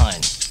the Hun.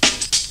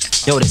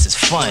 Yo, this is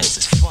fun.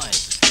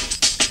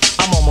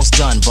 I'm almost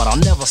done, but I'll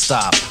never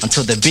stop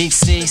until the beat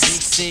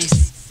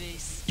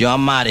cease. Yo,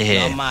 I'm out of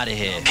here.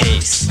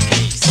 Peace.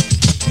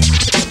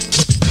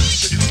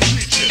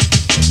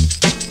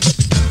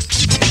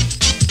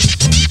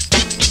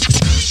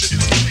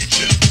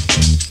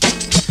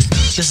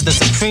 This is the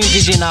Supreme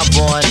DJ Not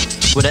Born,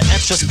 with an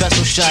extra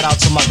special shout out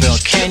to my girl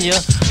Kenya,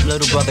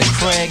 little brother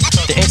Craig,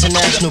 the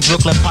international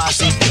Brooklyn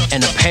posse,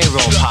 and the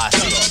payroll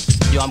posse.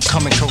 Yo, I'm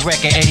coming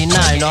correct in 89,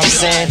 you know what I'm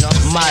saying?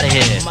 I'm out of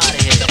here.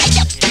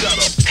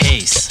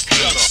 Peace.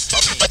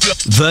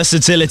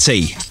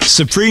 Versatility.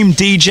 Supreme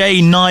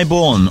DJ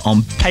Nyborn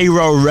on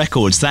Payroll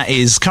Records. That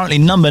is currently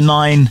number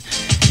 9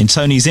 in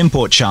Tony's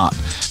import chart.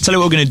 Tell you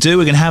what we're going to do.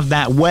 We're going to have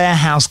that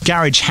warehouse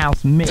garage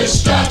house mix.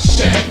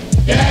 Destruction.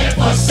 You're headed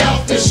for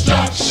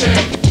self-destruction.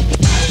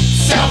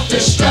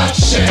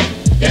 Self-destruction.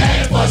 You're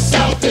headed for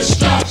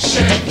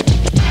self-destruction.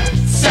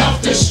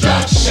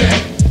 Self-destruction.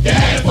 You're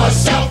headed for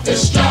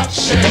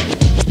self-destruction.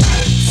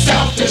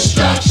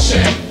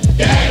 Self-destruction.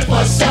 You're headed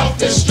for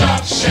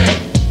self-destruction.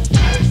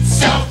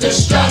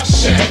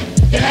 Self-destruction.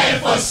 You're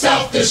headed for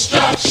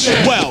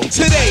self-destruction. Well,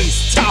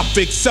 today's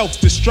topic,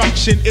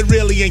 self-destruction. It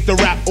really ain't the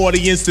rap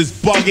audience that's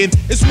bugging.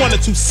 It's one or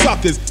two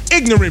suckers,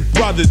 ignorant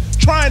brothers,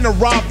 trying to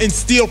rob and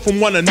steal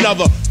from one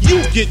another.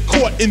 You get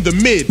caught in the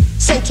mid.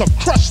 So to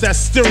crush that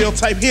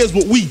stereotype, here's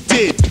what we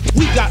did.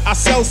 We got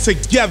ourselves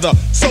together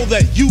so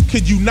that you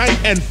could unite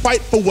and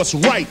fight for what's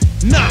right.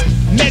 Not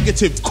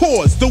negative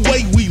cause. The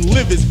way we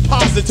live is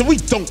positive. We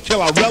don't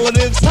kill our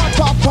relatives. Pop,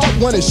 pop,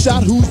 pop, when it's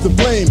shot, who's to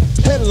blame?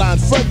 Headline,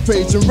 front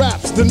page, and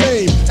raps the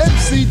name.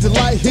 MC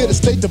Delight here to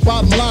state the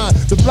bottom line.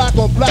 The black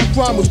on black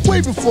crime was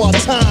way before our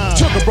time.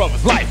 Took a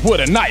brother's life with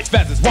a knife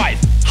as his wife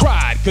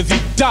cried cause he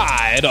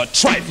died a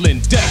trifling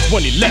death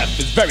when he left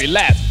his very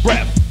last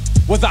breath.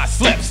 Was I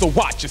slept, so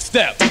watch your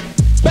step.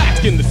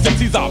 Back in the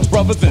 60s, our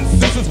brothers and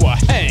sisters were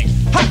hanged.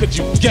 How could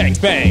you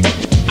gangbang?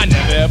 I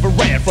never ever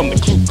ran from the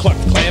Ku Klux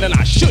Klan, and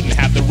I shouldn't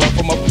have to run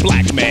from a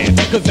black man,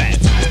 cause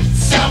that's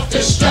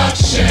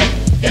self-destruction.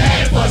 You're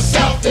headed for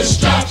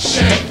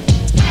self-destruction.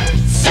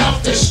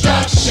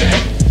 Self-destruction.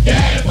 You're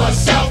headed for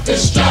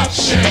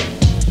self-destruction.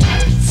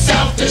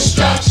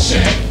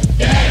 Self-destruction.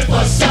 You're headed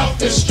for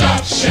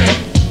self-destruction.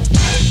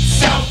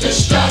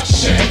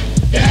 Self-destruction.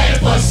 You're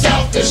headed for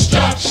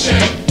self-destruction.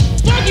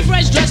 Funky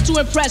fresh dressed to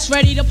impress,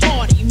 ready to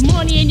party.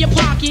 Money in your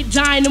pocket,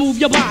 dying to move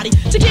your body.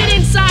 To get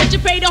inside, you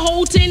pay the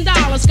whole $10.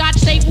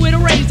 Scotch tape with a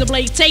razor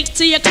blade taped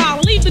to your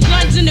collar. Leave the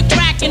guns in the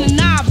crack and the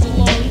knobs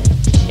alone.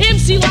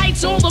 MC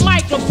lights on the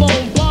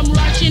microphone, bum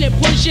rushing and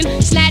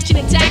pushing, snatching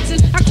and taxing.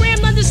 I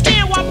crammed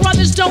understand why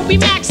brothers don't be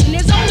maxing.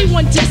 There's only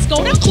one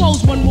disco, they'll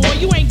close one more.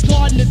 You ain't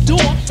guarding the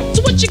door,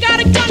 so what you got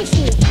a gun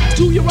for?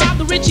 Do you rob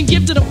the rich and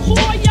give to the poor?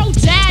 Yo,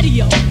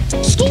 daddy-o,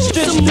 school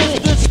some more.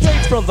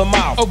 Straight from the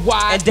mouth of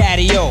why and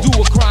daddy-o.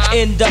 Do a crime,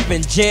 end up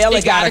in jail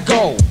and gotta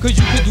go. Cause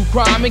you could do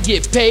crime and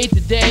get paid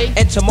today,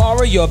 and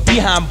tomorrow you're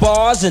behind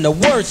bars in the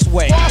worst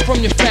way. Far from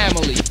your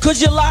family,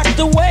 cause you're locked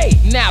away.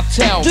 Now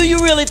tell me, do you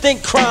really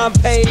think crime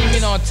pays?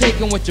 Scheming on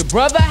taking what your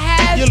brother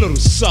has? You little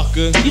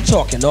sucker, you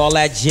talking all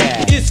that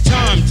jazz. It's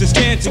time to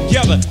stand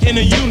together in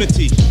a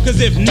unity, cause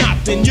if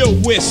not, then yo,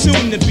 we're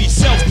soon to be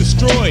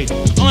self-destroyed,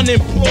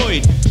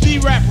 unemployed. The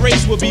rap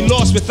race will be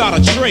lost without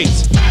a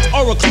trace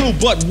or a clue,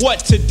 but what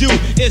to do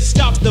is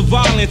stop the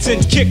violence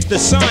and kick the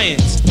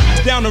science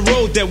down the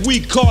road that we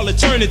call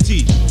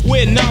eternity,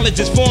 where knowledge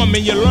is formed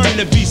and you learn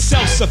to be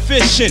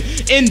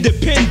self-sufficient,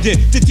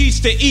 independent. To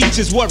teach to each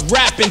is what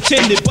rap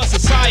intended, but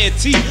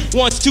society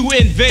wants to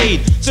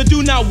invade, so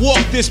do not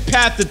walk this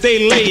path that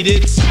they laid.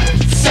 It's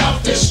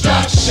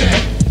self-destruction.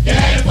 You're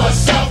headed for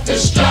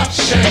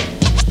self-destruction.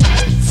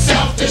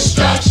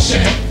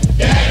 Self-destruction.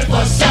 You're headed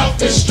for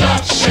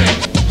self-destruction.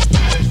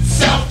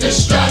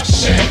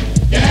 Self-destruction.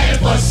 You're headed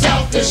for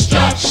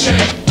self-destruction.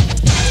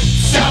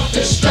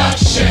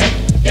 Self-destruction.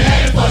 You're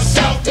headed for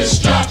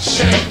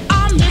self-destruction.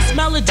 I'm Miss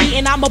Melody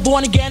and I'm a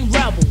born-again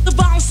rebel. The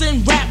violence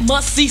in rap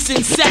must cease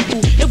and settle.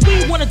 If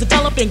we want to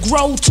develop and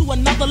grow to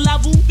another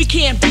level, we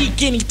can't be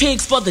guinea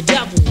pigs for the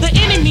devil. The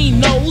enemy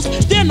knows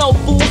they're no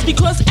fools,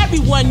 because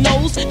everyone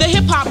knows the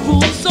hip-hop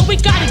rules. So we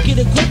gotta get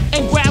a grip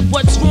and grab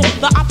what's wrong.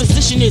 The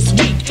opposition is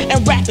weak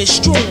and rap is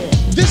strong.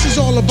 This is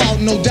all about,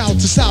 no doubt,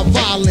 to stop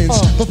violence.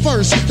 But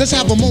first, let's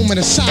have a moment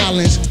of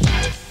silence.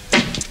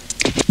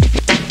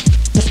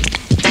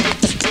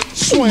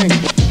 Swing.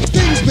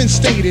 Things been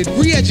stated,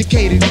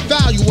 re-educated,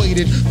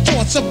 evaluated.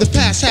 Thoughts of the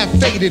past have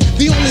faded.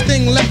 The only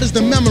thing left is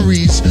the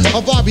memories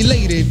of our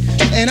belated.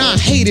 And I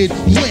hate it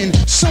when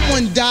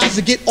someone dies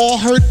to get all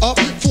hurt up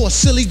for a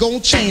silly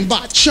gold chain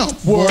by a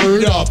chump.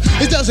 Word up.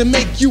 It doesn't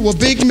make you a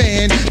big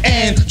man,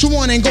 and you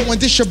wanna go and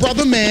dish your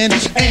brother, man.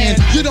 And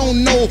you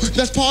don't know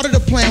that's part of the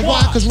plan.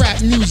 Why? Cause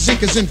rap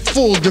music is in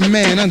full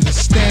demand.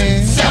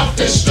 Understand?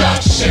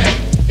 Self-destruction.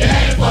 You're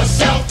headed for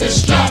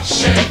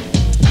self-destruction.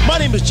 My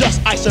name is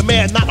Just Ice, a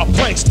man, not a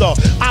prankster.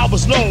 I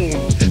was known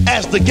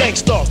as the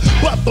gangster,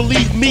 but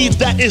believe me,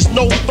 that is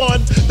no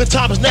fun. The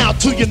time is now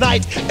to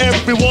unite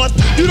everyone.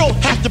 You don't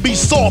have to be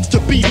soft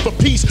to be for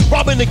peace.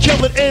 Robbing and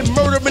killing and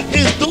murdering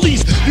is the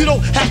least. You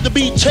don't have to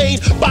be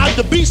chained by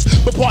the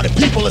beast, but party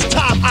people, it's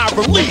time I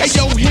release. Hey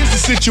yo, here's the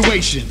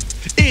situation.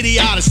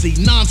 Idiocy,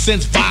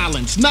 nonsense,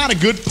 violence, not a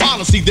good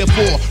policy,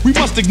 therefore we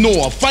must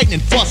ignore fighting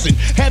and fussing.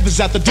 Heaven's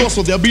at the door,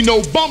 so there'll be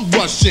no bum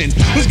rushing.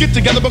 Let's get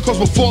together because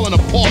we're falling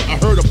apart. I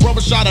heard a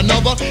brother shot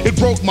another, it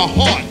broke my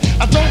heart.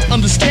 I don't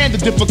understand the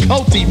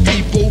difficulty,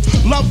 people.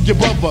 Love your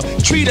brother,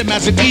 treat him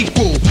as an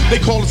equal. They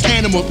call us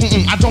animals,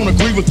 I don't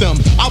agree with them.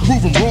 I'll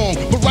prove them wrong,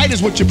 but right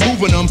is what you're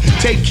proving them.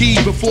 Take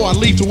heed before I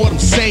leave to what I'm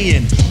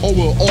saying, or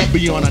we'll all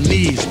be on our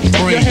knees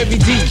praying. You're heavy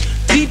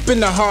deep in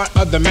the heart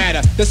of the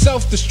matter. The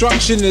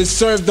self-destruction is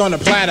served on a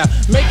platter,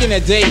 making a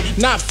day,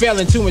 not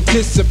failing to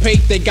anticipate.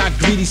 They got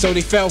greedy, so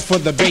they fell for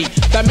the bait.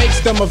 That makes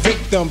them a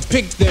victim,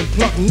 picked and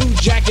plucked. New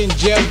jack in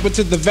jail, but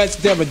to the vets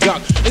they're a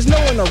duck. There's no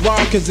one to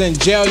rob, cause in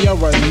jail you're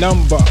a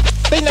number.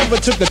 They never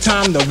took the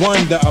time to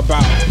wonder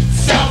about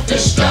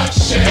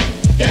self-destruction.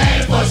 You're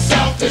headed for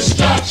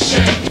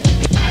self-destruction.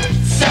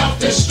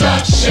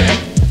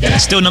 Self-destruction.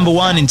 Still number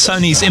one in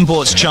Tony's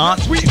Imports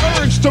chart. We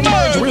urge to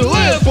merge, we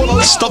live for the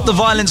love. Stop the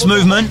Violence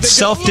Movement,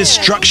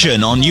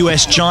 Self-Destruction on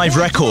US Jive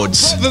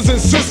Records. Brothers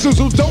and sisters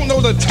who don't know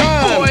the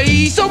time.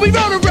 Boy, so we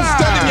run around.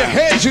 Instead in your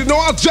heads, you know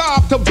our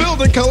job to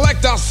build and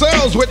collect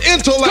ourselves with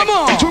intellect. Come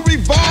on. To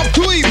revolve,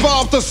 to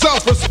evolve to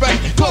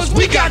self-respect. Cause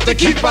we got to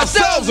keep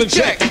ourselves in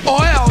check,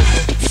 or else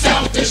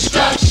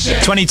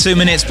self-destruction. 22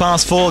 minutes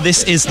past 4,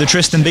 this is the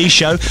Tristan B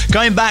Show.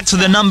 Going back to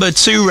the number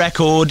 2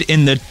 record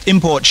in the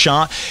import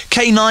chart,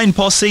 K9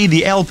 Posse,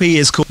 the LP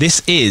is called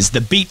This Is,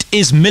 The Beat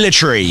Is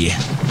Military.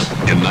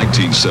 In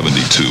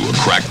 1972, a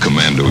crack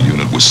commando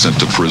unit was sent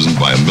to prison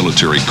by a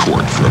military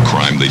court for a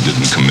crime they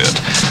didn't commit.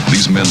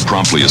 These men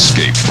promptly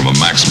escaped from a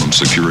maximum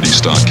security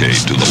stockade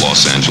to the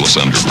Los Angeles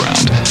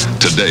underground.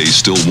 Today,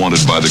 still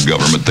wanted by the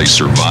government, they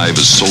survive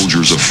as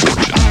soldiers of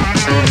fortune.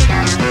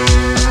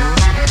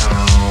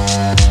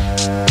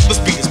 This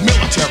beat is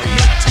military.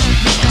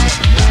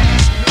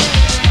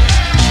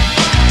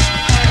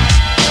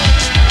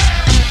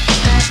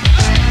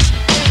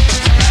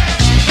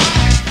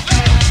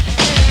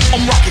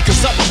 I'm rocking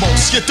cause I'm the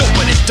most, you're dope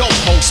and dope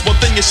host. One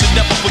thing you should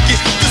never forget,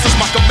 this is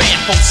my command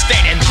post.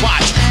 Stand and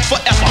watch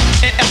forever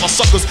and ever.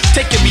 Suckers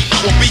taking me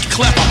out will be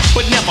clever,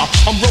 but never.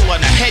 I'm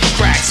rolling a head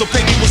crack, so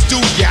pay me what's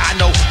due. Yeah, I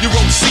know you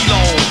wrote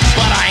CeeLo,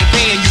 but I ain't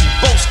paying you.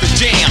 Boast the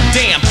jam,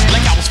 damn,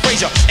 like I was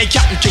Frazier and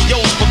counting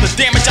KOs, but the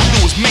damage I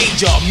do is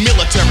major.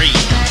 Military,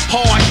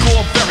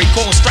 hardcore, very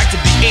cold, strike to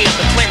the air,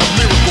 the claim of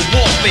lyrical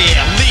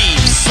warfare.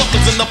 Leave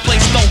suckers in the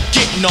place, don't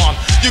get none.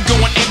 You're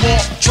going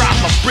AWOL, drop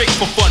a brick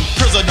for fun,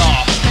 prisoner.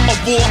 A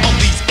war of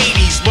these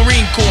 80s,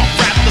 Marine Corps,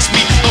 rap the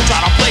speed, don't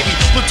try to play me.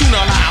 Platoon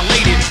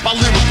annihilated by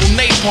lyrical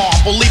napalm,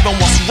 believing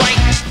what's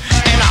right,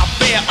 and I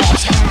bear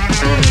arms.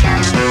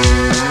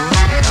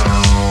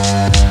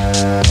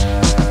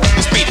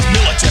 This beat is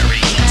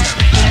military.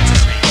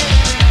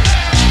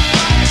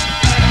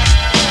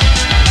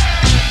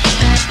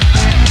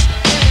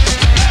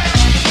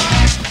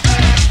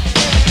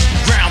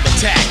 Ground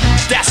attack,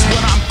 that's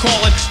what I'm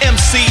calling.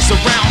 MCs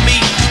around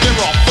me,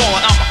 they're all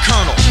falling. I'm a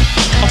colonel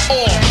of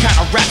all kind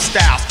of rap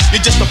styles. You're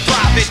just a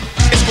private,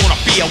 it's gonna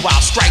be a while.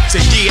 Strikes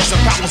and years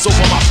and problems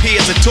over my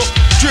peers. It took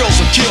drills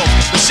and kills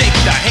to shake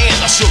the hand.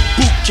 I shook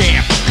boot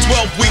camp,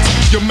 12 weeks,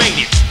 you made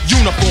it.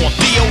 Uniform,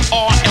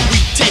 DOR, and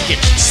we take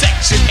it.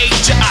 Section 8,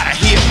 you're out of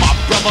here, my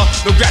brother.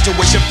 No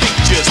graduation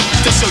pictures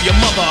to show your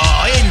mother.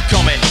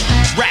 Incoming,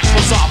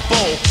 rappers are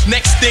bold.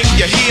 Next thing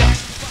you hear,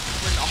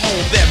 in the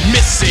hole they're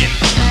missing.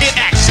 In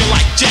action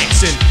like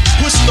Jackson,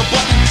 push the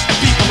button and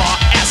people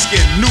are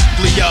asking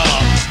nuclear.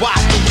 Why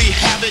do we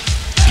have it?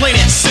 Plain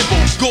and simple,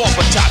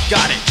 Gorbachev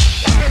got it.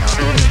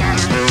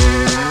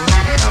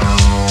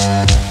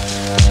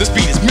 This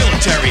beat is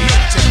military.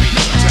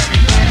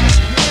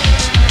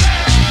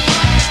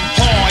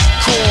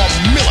 Hardcore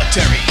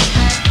military.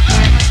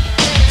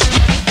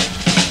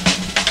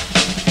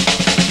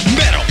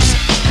 Medals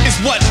is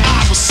what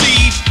I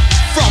receive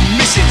from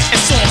missions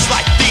and songs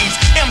like these.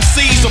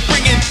 MCs are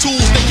bringing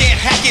tools, they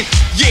can't hack it.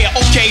 Yeah,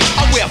 okay,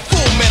 I wear a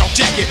full metal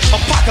jacket.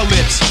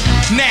 Apocalypse,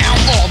 now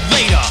or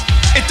later.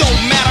 It don't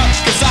matter,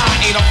 cause I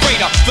ain't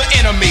afraid of the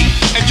enemy.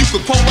 And you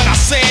could quote what I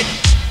said.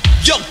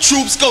 Yo,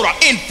 troops, go to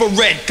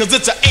infrared, cause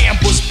it's an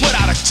ambush. Put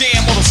out a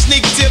jam on a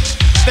sneak tip.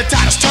 The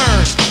tide has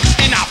turned,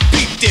 and I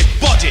peeped it.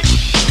 Budget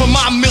for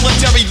my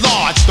military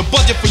large. The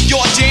budget for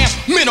your jam,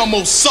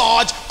 minimal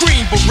Sarge.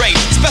 Green Beret,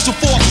 Special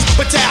Forces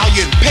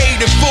Battalion. Paid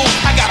in full,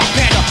 I got a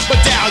Panda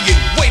Battalion.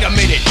 Wait a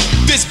minute,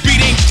 this beat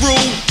ain't through.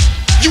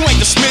 You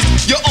ain't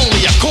dismissed, you're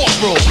only a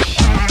corporal.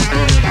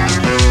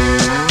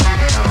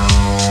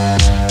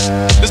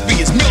 This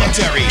beat is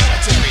military.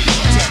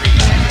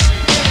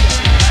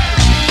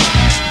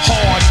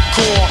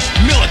 Hardcore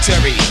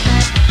military.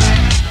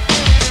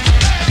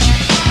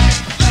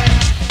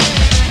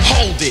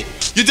 Hold it,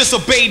 you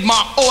disobeyed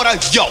my order.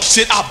 Yo,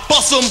 should I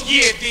bust them?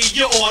 Yeah, D,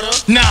 your order.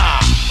 Nah,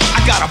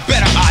 I got a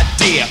better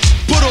idea.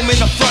 Put them in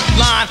the front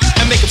line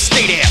and make them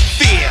stay there.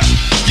 Fear,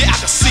 yeah, I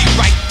can see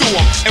right through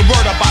them. And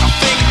word about a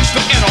thing,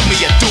 the enemy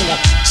will do them.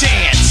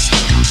 Chance,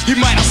 he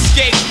might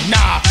escape.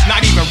 Nah,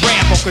 not even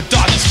Rambo could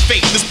dodge his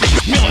fate. This beat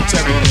is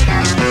military.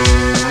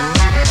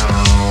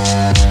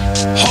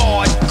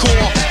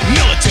 Hardcore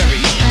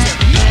military.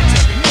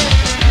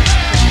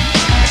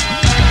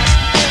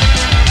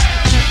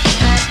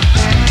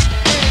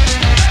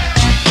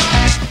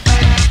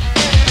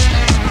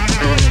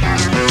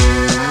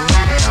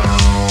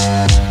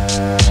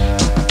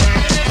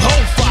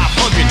 Whole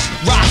 500,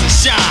 rise and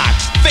shine.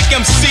 Fake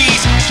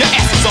MCs, your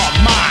asses are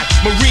mine.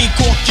 Marine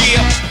Corps gear,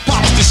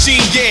 polished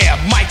machine, yeah.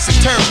 Mics and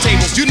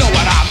turntables, you know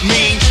what I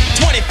mean.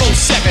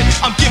 24/7,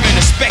 I'm giving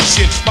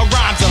inspection. My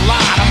rhymes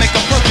align, I make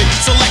a perfect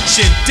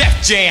selection. Def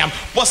Jam,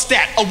 what's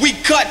that? A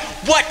weak cut?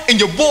 What? In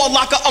your war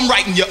locker, I'm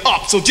writing you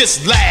up, so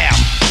just laugh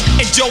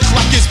and joke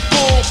like it's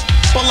bull.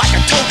 But like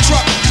a tow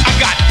truck, I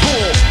got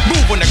pull.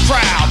 Moving the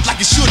crowd like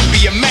it should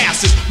be a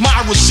massive. My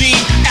regime,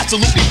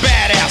 absolutely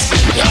badass.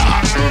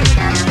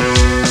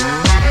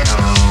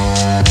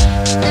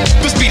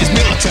 This beat is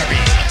military.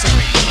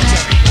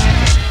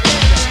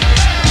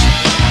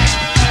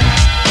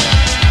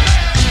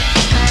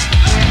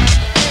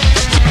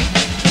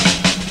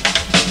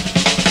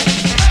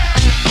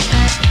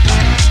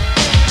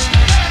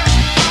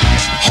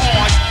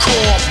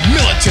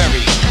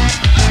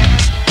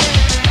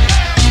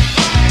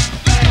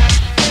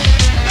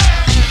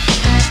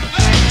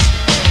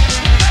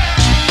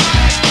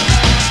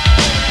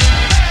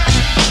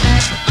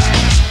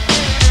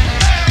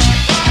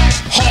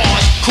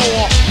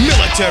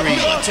 military.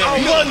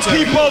 One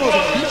people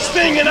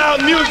singing our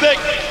music,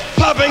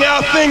 popping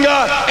our finger,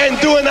 and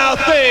doing our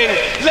thing.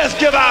 Let's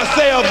give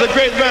ourselves a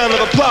great round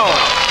of applause.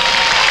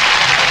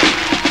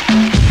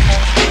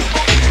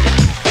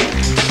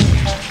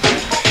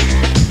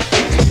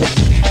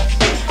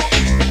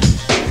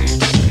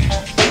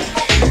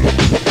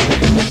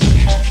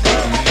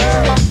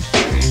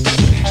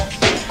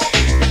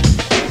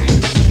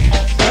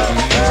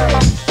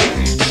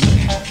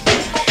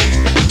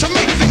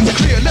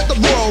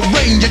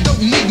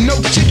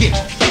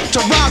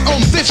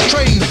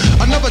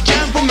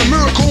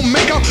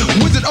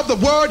 The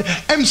word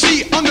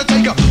MC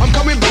Undertaker. I'm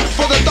coming back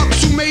for the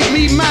ducks who made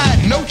me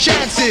mad. No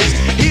chances.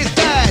 Here's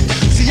Dad.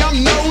 See,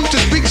 I'm known to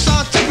speak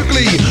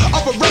scientifically.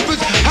 Upper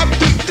rappers have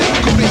big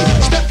difficulty.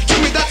 Step to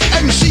me, that's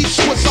MC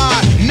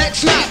suicide.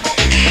 Next snap,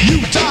 you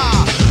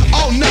die.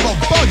 I'll never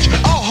budge.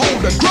 I'll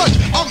hold a grudge.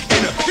 I'm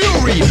in a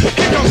fury.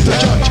 Here comes the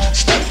judge.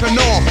 Stepping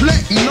off,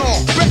 letting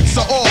off.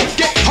 Bets are off.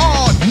 Get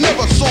hard,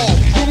 never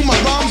soft. Through my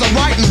rhymes, I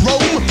write and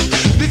roam.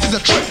 This is a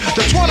trip,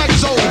 the Twilight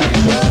Zone.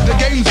 The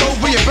game's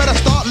over, you better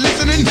start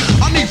listening.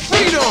 I need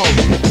freedom,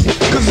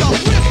 cause I'm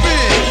ripping.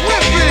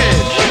 I'm ripping.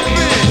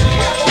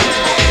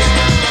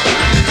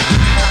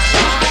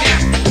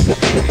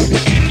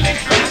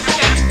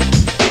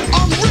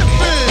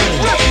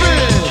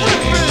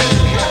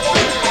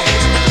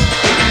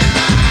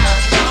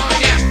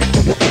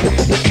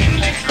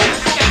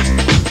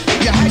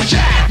 You had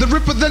Jack, the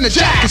Ripper than the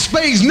Jack of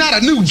Spades, not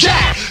a new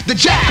Jack. The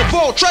Jack of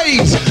all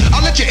trades.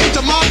 I'll let you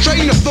into my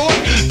train of thought.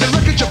 The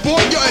record you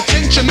bought, your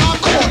attention I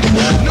caught.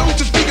 Known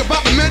to speak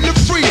about the men of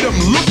freedom.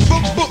 Look for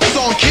books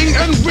on King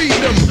and read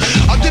them.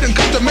 I didn't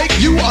come to make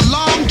you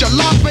alarmed. Your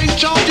life ain't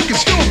charged, you can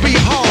still be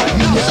hard.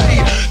 Now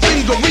say,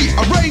 things are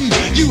rearranged.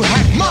 You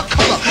had my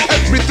color,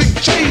 everything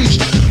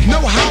changed.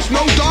 No house,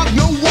 no dog,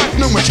 no wife,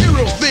 no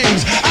material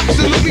things.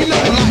 Absolutely no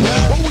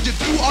life. What would you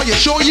do? Are you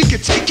sure you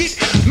could take it?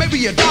 Maybe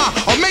you die,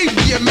 or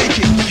maybe you make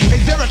it.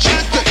 Is there a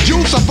chance that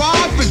you'll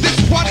survive? Is this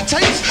what it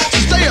takes to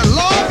stay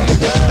alive?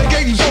 The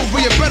game's over,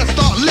 you better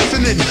start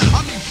listening.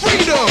 I need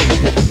freedom,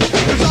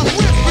 cause I'm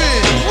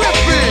ripping. I'm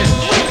ripping.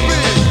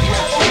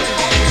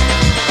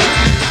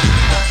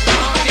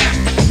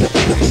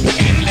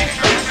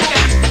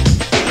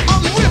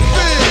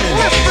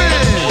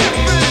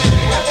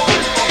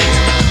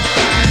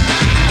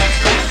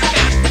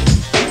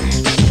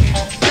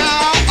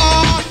 Now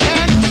I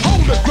can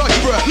hold a grudge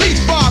for at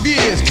least 5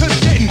 years, cause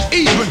getting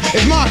even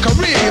is my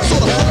career. It's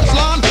sort of first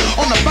line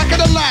on the back of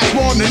the last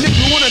one. And if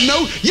you wanna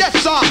know,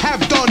 yes I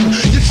have done.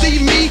 You see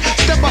me,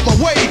 step out my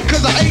way,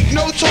 cause I ain't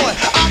no toy.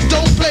 I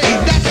don't play,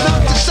 that's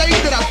not to say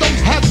that I don't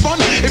have fun.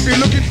 If you're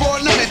looking for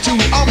an attitude,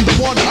 I'm the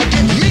one. I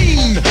get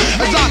mean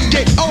as I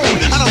get old,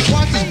 and I'm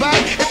twice as bad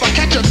if I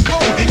catch a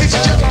cold. It's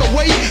just the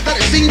way that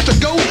it seems to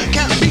go.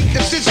 Can't beat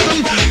the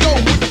system, go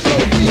with the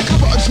flow.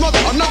 Recover and smother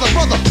another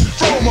brother,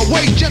 throw him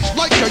away just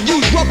like a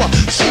used rubber.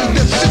 See,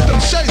 the system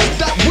says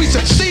that we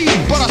succeed,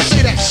 but I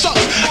say that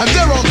sucks, and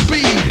they're on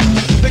speed.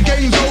 The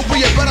game's over,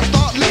 you better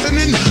start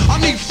listening. I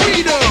need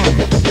freedom,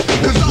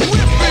 cause I'm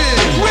ripping.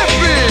 I'm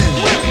ripping.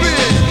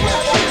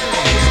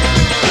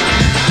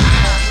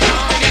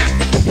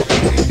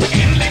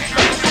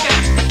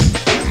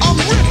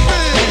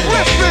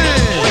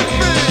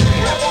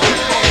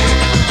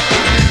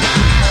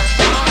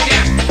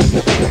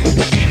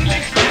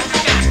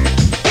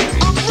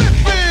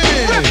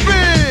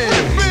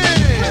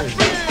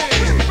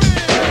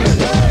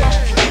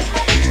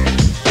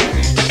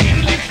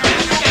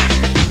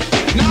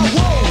 Now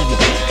whoa,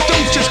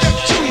 don't you step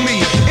to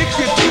me. If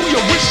you do, you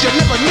wish you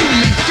never knew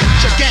me. Get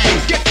your gang,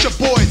 get your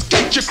boys,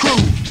 get your crew.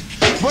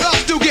 But I'll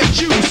still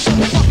get you, so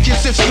fuck your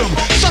system.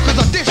 Suckers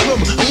are diss them,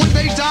 and when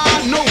they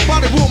die,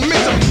 nobody will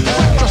miss them.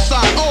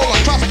 Fratricide all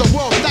across the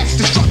world, that's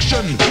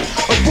destruction.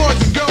 Of boys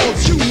and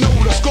girls, you know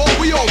the score.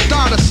 We all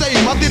die the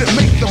same. I didn't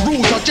make the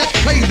rules, I just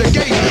played the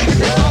game. If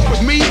you start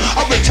with me,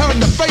 I'll return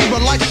the favor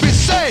like Fizz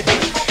said.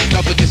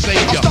 Nothing can save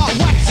I'll ya. start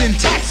waxing,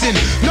 taxing,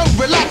 no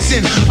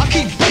relaxing. I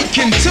keep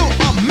baking till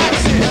I'm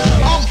maxing.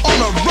 I'm on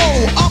a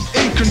roll, I'm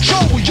in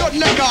control. Your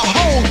neck a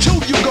hole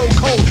till you go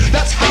cold.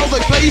 That's how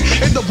they play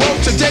in the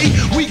world today.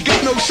 We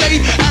got no say,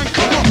 and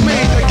come on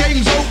man, the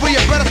game's over,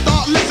 you better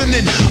start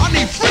listening. I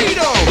need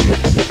freedom,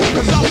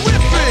 cause I'm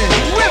ripping.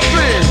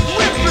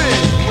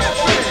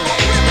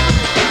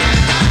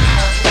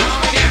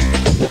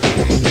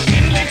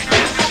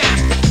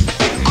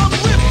 I'm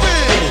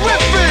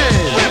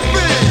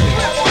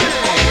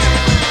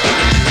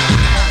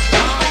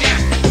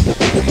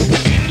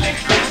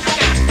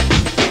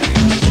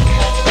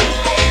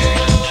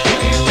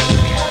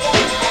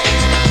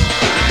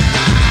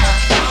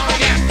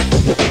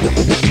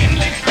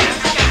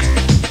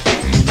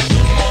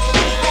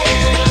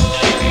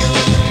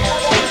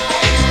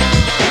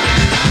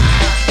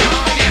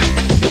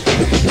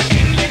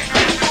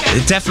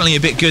Definitely a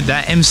bit good,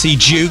 that. MC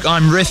Duke,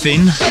 I'm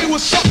Riffin'.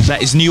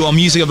 That is new on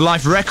Music of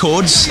Life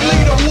Records.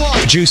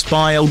 Produced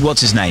by old, what's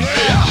his name?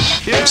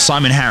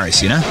 Simon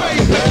Harris, you know?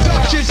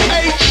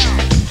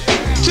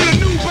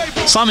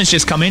 Simon's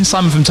just come in,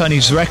 Simon from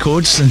Tony's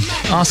Records, and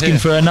asking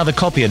for another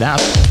copy of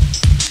that.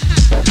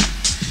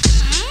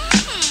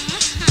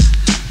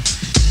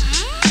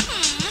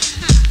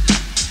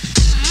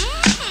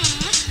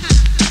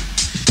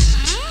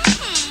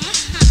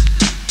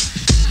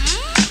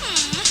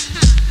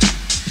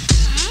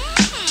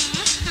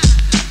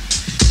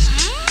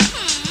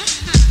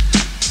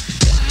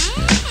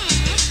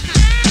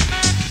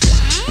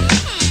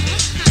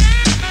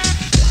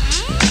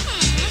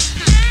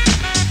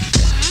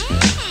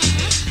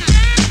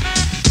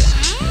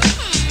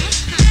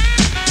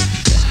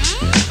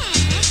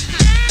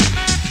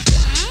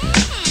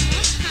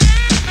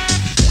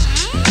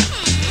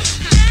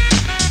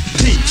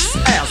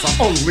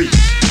 Unleash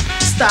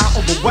style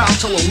of a wild,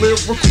 tell a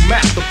lyrical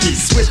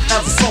masterpiece, swift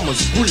as a summer's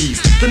breeze.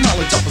 The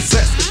knowledge I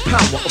possess is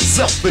power of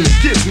self, and it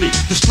gives me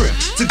the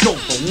strength to go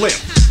the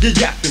length. You're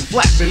yapping,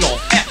 flapping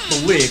off at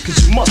the lid,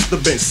 cause you must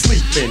have been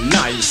sleeping,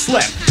 now you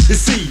slept. You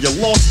see, you're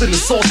lost in the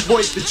sauce,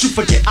 boy, that you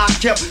forget I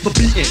kept the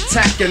beat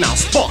intact, and I'll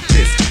spark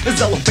this.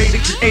 It's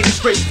elevated, created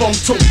straight from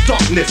total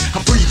darkness.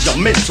 I breathe your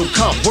mental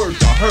calm words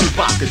I heard,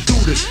 but I could do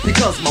this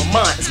because my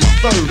mind is my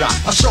third eye.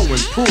 I show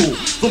and prove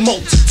the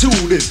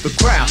multitude is the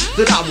crowd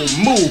that I will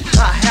move.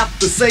 I have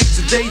to say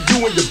today,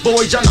 you and your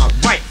boys, you're not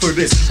right for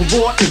this. From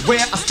raw and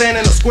where I stand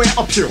in a square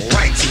of pure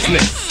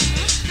righteousness.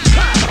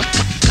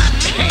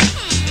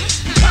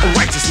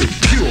 Righteously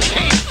pure.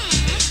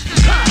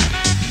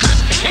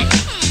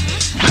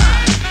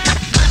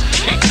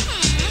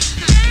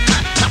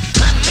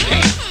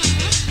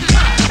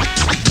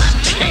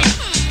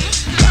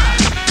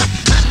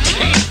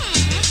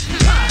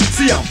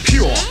 See, I'm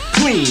pure,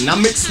 clean, I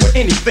mix with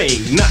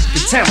anything, not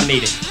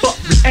contaminated, but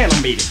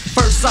reanimated.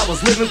 First I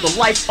was living the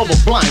life of a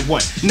blind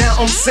one, now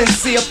I'm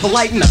sincere,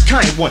 polite, and a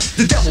kind one.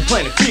 The devil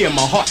planted fear in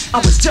my heart, I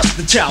was just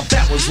a child,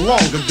 that was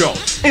long ago.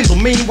 In the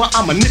meanwhile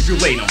I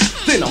manipulate them,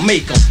 then I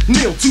make them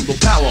kneel to the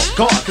power of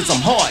God, cause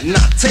I'm hard and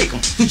I take them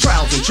through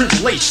trials and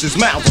tribulations,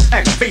 miles of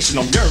aggravation.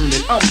 I'm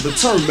yearning, I'm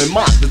determined,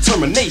 my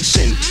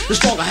determination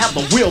is strong. I have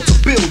the will to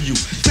build you,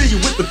 fill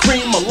you with the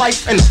cream of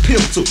life and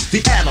appeal to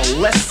the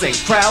adolescent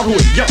crowd who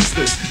are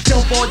youngsters.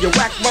 Dump all your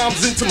whack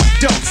rhymes into my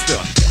dumpster.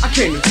 I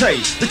came to tell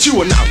you that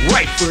you are not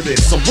right for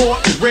this. So raw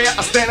and rare,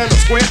 I stand in a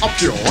square of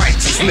pure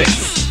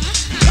righteousness.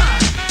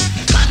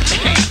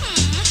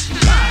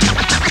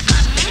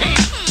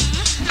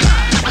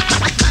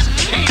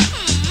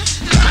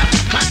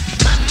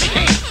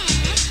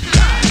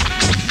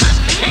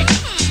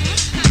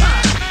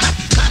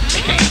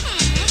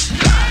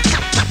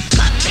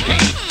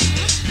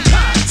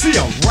 See,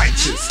 I'm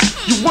righteous.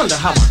 You wonder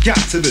how I got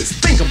to this.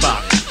 Think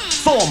about it.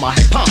 Form my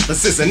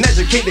hypothesis, an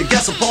educated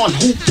guess upon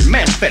who can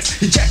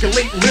manifest.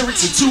 Ejaculate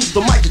lyrics into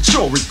the mic at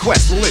your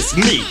request. Well, it's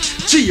me,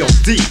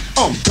 G.O.D.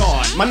 I'm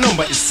God, my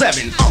number is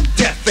 7. I'm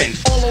deaf and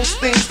all those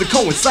things that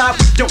coincide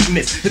with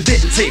dopeness. It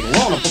didn't take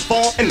long to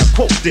perform and to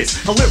quote this.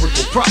 A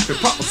lyrical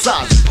prophet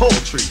prophesizing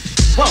poetry.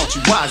 Why don't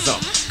you wise up?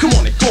 Come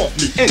on and call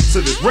me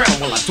into this realm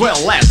while I dwell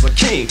as a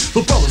king.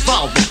 The brothers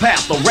follow the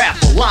path, the rap,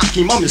 the lock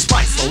him. I'm your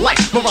spice of life,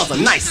 my rhymes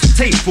are nice and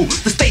tasteful.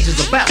 The stage is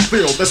a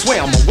battlefield, that's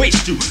where I'ma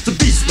waste you. To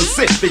be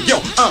specific,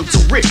 yo, I'm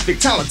terrific,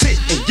 talented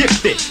and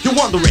gifted. You're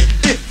wondering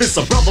if it's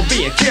a brother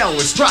being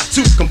careless. Try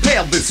to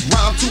compare this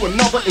rhyme to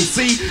another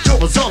MC, your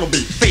result will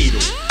be fatal.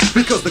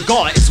 Because the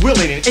God is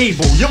willing and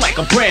able. You're like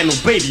a brand new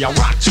baby, I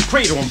rock your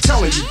cradle. I'm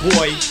telling you,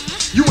 boy,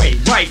 you ain't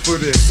right for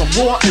this. I'm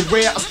raw and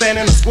rare, I stand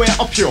in a square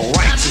of pure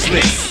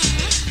righteousness.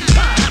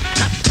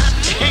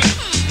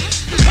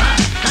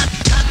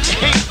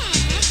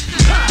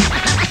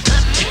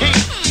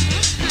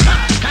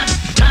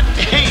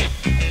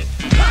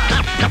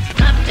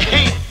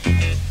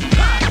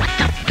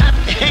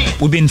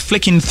 We've been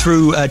flicking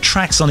through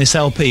tracks on this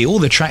LP. All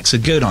the tracks are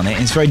good on it.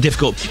 It's very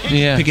difficult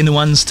picking the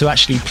ones to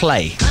actually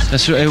play.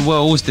 That's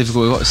always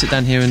difficult. We've got to sit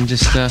down here and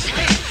just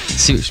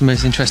see which the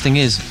most interesting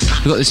is.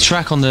 We've got this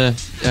track on the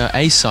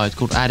A side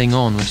called Adding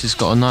On, which has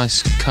got a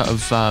nice cut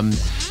of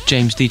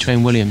James D.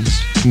 Train Williams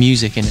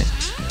music in it,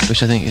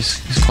 which I think is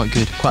quite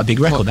good. Quite a big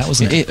record, that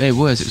wasn't it? It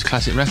was a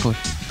classic record.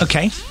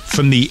 Okay,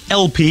 from the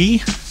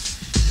LP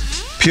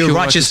Pure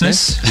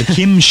Righteousness,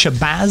 Kim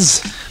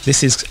Shabazz.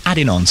 This is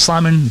Adding On.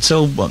 Simon,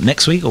 until what,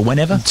 next week or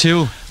whenever?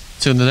 Till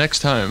the next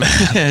time.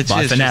 Bye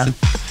Cheers, for now.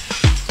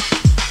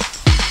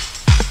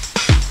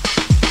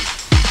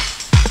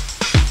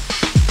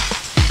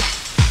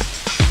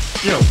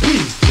 Yo,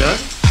 peace, Judge.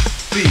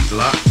 Peace,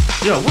 Locke.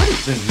 Yo, what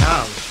is the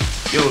knowledge?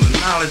 Yo, the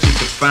knowledge is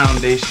the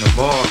foundation of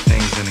all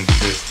things in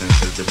existence,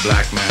 as the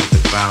black man is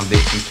the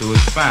foundation to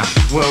his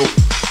family. Well,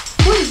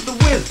 what is the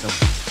wisdom?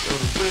 Yo,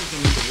 the wisdom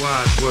is the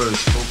wise words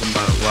spoken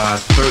by the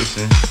wise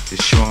person to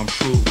show and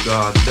prove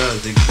God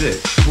does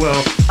exist. Well,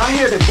 I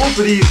hear that both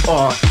of these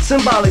are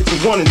symbolic to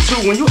 1 and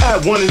 2. When you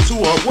add 1 and 2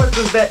 up, what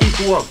does that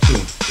equal up to?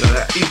 So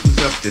that equals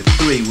up to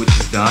 3, which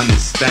is the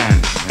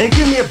understanding. Man. And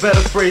give me a better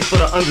phrase for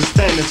the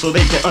understanding so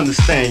they can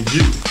understand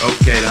you.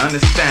 Okay, the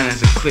understanding is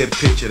a clear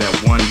picture that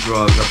one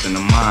draws up in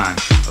the mind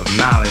of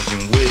knowledge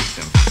and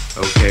wisdom.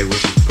 Okay,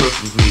 which is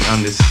perfectly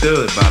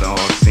understood by the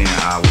all-seeing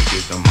eye, which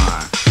is the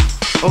mind.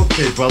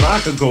 Okay, brother, I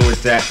could go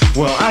with that.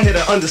 Well, I hear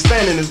that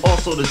understanding is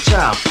also the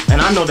child,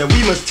 and I know that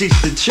we must teach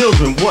the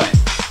children what?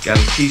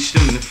 Gotta teach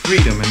them the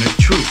freedom and the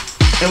truth.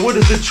 And what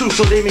is the truth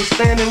so they may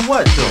stand in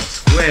what, though?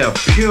 Square,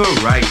 pure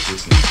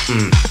righteousness.